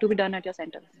they have to be done at your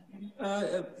center?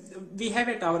 We have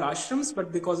at our ashrams,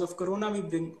 but because of Corona,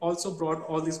 we've also brought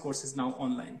all these courses now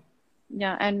online.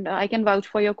 Yeah, and I can vouch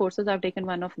for your courses. I've taken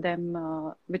one of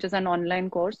them, which is an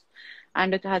online course,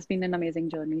 and it has been an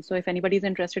amazing journey. So if anybody is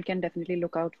interested, can definitely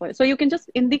look out for it. So you can just,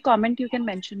 in the comment, you can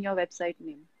mention your website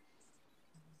name.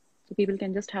 So people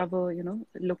can just have a,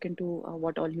 look into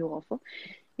what all you offer.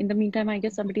 In the meantime, I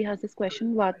guess somebody has this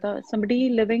question. Vata, somebody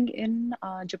living in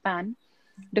Japan,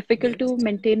 difficult to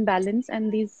maintain balance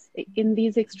and in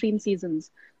these extreme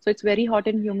seasons. So it's very hot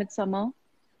and humid summer,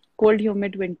 cold,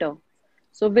 humid winter.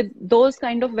 So with those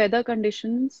kind of weather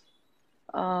conditions,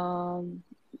 I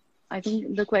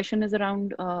think the question is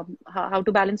around how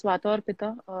to balance Vata or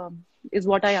Pitta is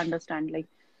what I understand. Like,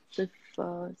 so if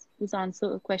this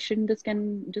question, this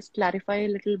can just clarify a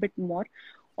little bit more.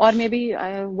 Or maybe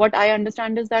what I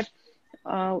understand is that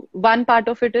one part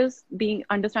of it is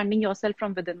understanding yourself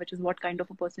from within, which is what kind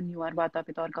of a person you are, Vata,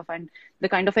 Pitta or Kapha, and the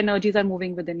kind of energies are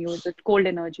moving within you. Is it cold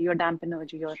energy or damp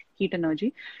energy or heat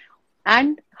energy?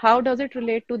 And how does it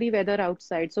relate to the weather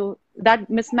outside? So that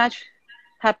mismatch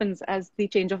happens as the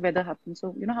change of weather happens.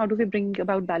 So, how do we bring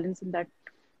about balance in that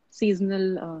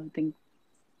seasonal thing?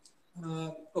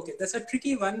 Okay, that's a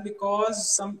tricky one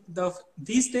because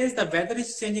these days the weather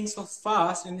is changing so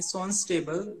fast and it's so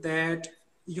unstable that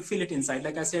you feel it inside.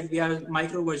 Like I said, we are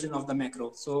micro version of the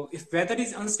macro. So if weather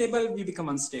is unstable, we become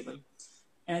unstable.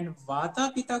 And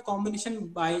Vata Pitta combination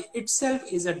by itself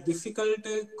is a difficult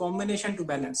combination to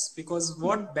balance, because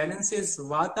what balances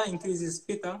Vata increases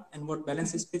Pitta, and what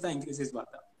balances Pitta increases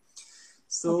Vata.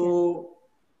 So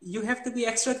you have to be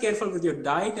extra careful with your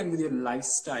diet and with your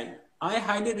lifestyle. I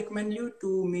highly recommend you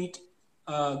to meet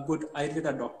a good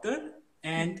Ayurveda doctor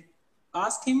and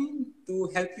ask him to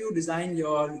help you design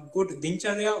your good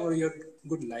dincharya or your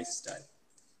good lifestyle.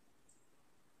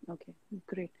 Okay,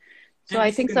 great. So And I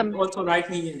if you think can also write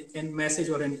me a message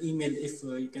or an email if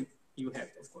you have,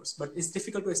 of course. But it's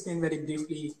difficult to explain very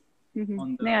briefly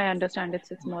on the. Yeah, I understand.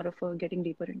 It's more of a getting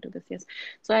deeper into this. Yes.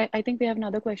 So I think we have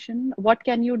another question. What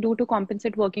can you do to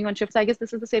compensate working on shifts? I guess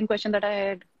this is the same question that I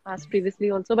had asked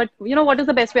previously also. But what is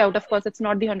the best way out? Of course, it's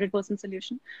not the 100%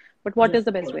 solution, but what Yes, is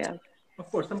the of best way course. out? Of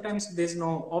course, sometimes there's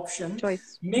no option.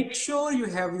 Choice. Make sure you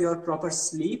have your proper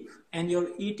sleep and your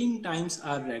eating times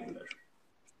are regular.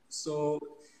 So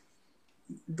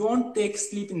don't take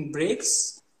sleep in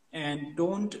breaks and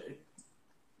don't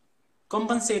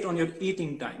compensate on your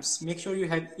eating times. Make sure you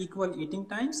have equal eating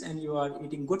times and you are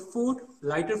eating good food,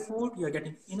 lighter food, you are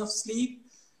getting enough sleep.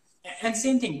 And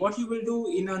same thing, what you will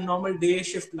do in a normal day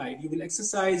shift life, you will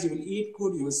exercise, you will eat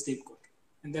good, you will sleep good.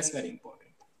 And that's very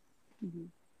important.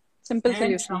 Simple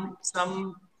And solution.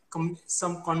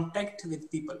 some contact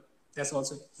with people. That's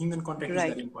also, human contact is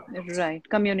Right. very important also. Right.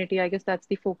 Community. I guess that's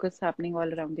the focus happening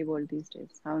all around the world these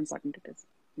days. How important it is.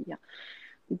 Yeah.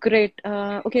 Great.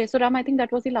 Okay, so Ram, I think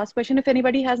that was the last question. If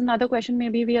anybody has another question,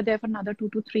 maybe we are there for another 2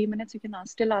 to 3 minutes. You can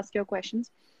still ask your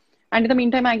questions. And in the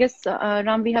meantime, I guess,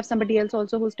 Ram, we have somebody else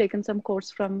also who's taken some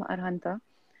course from Arhanta,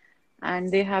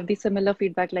 and they have the similar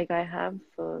feedback like I have.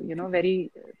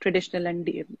 Very traditional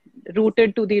and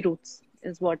rooted to the roots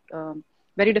is what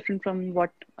very different from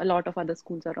what a lot of other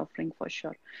schools are offering for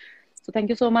sure. So thank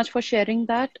you so much for sharing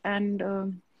that. And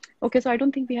okay, so I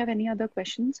don't think we have any other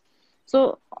questions.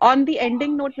 So on the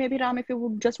ending note, maybe Ram, if you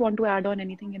would just want to add on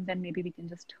anything, and then maybe we can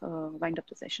just wind up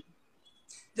the session.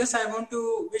 Just I want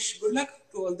to wish good luck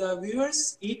to all the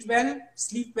viewers. Eat well,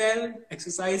 sleep well,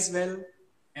 exercise well,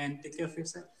 and take care of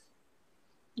yourself.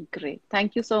 Great.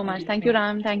 Thank you so much. Thank you,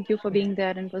 Ram. Thank you for being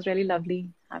there. And it was really lovely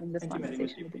having this Thank you very much.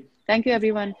 conversation with you. Thank you,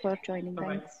 everyone, for joining.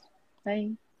 Bye-bye. Thanks.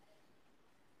 Bye.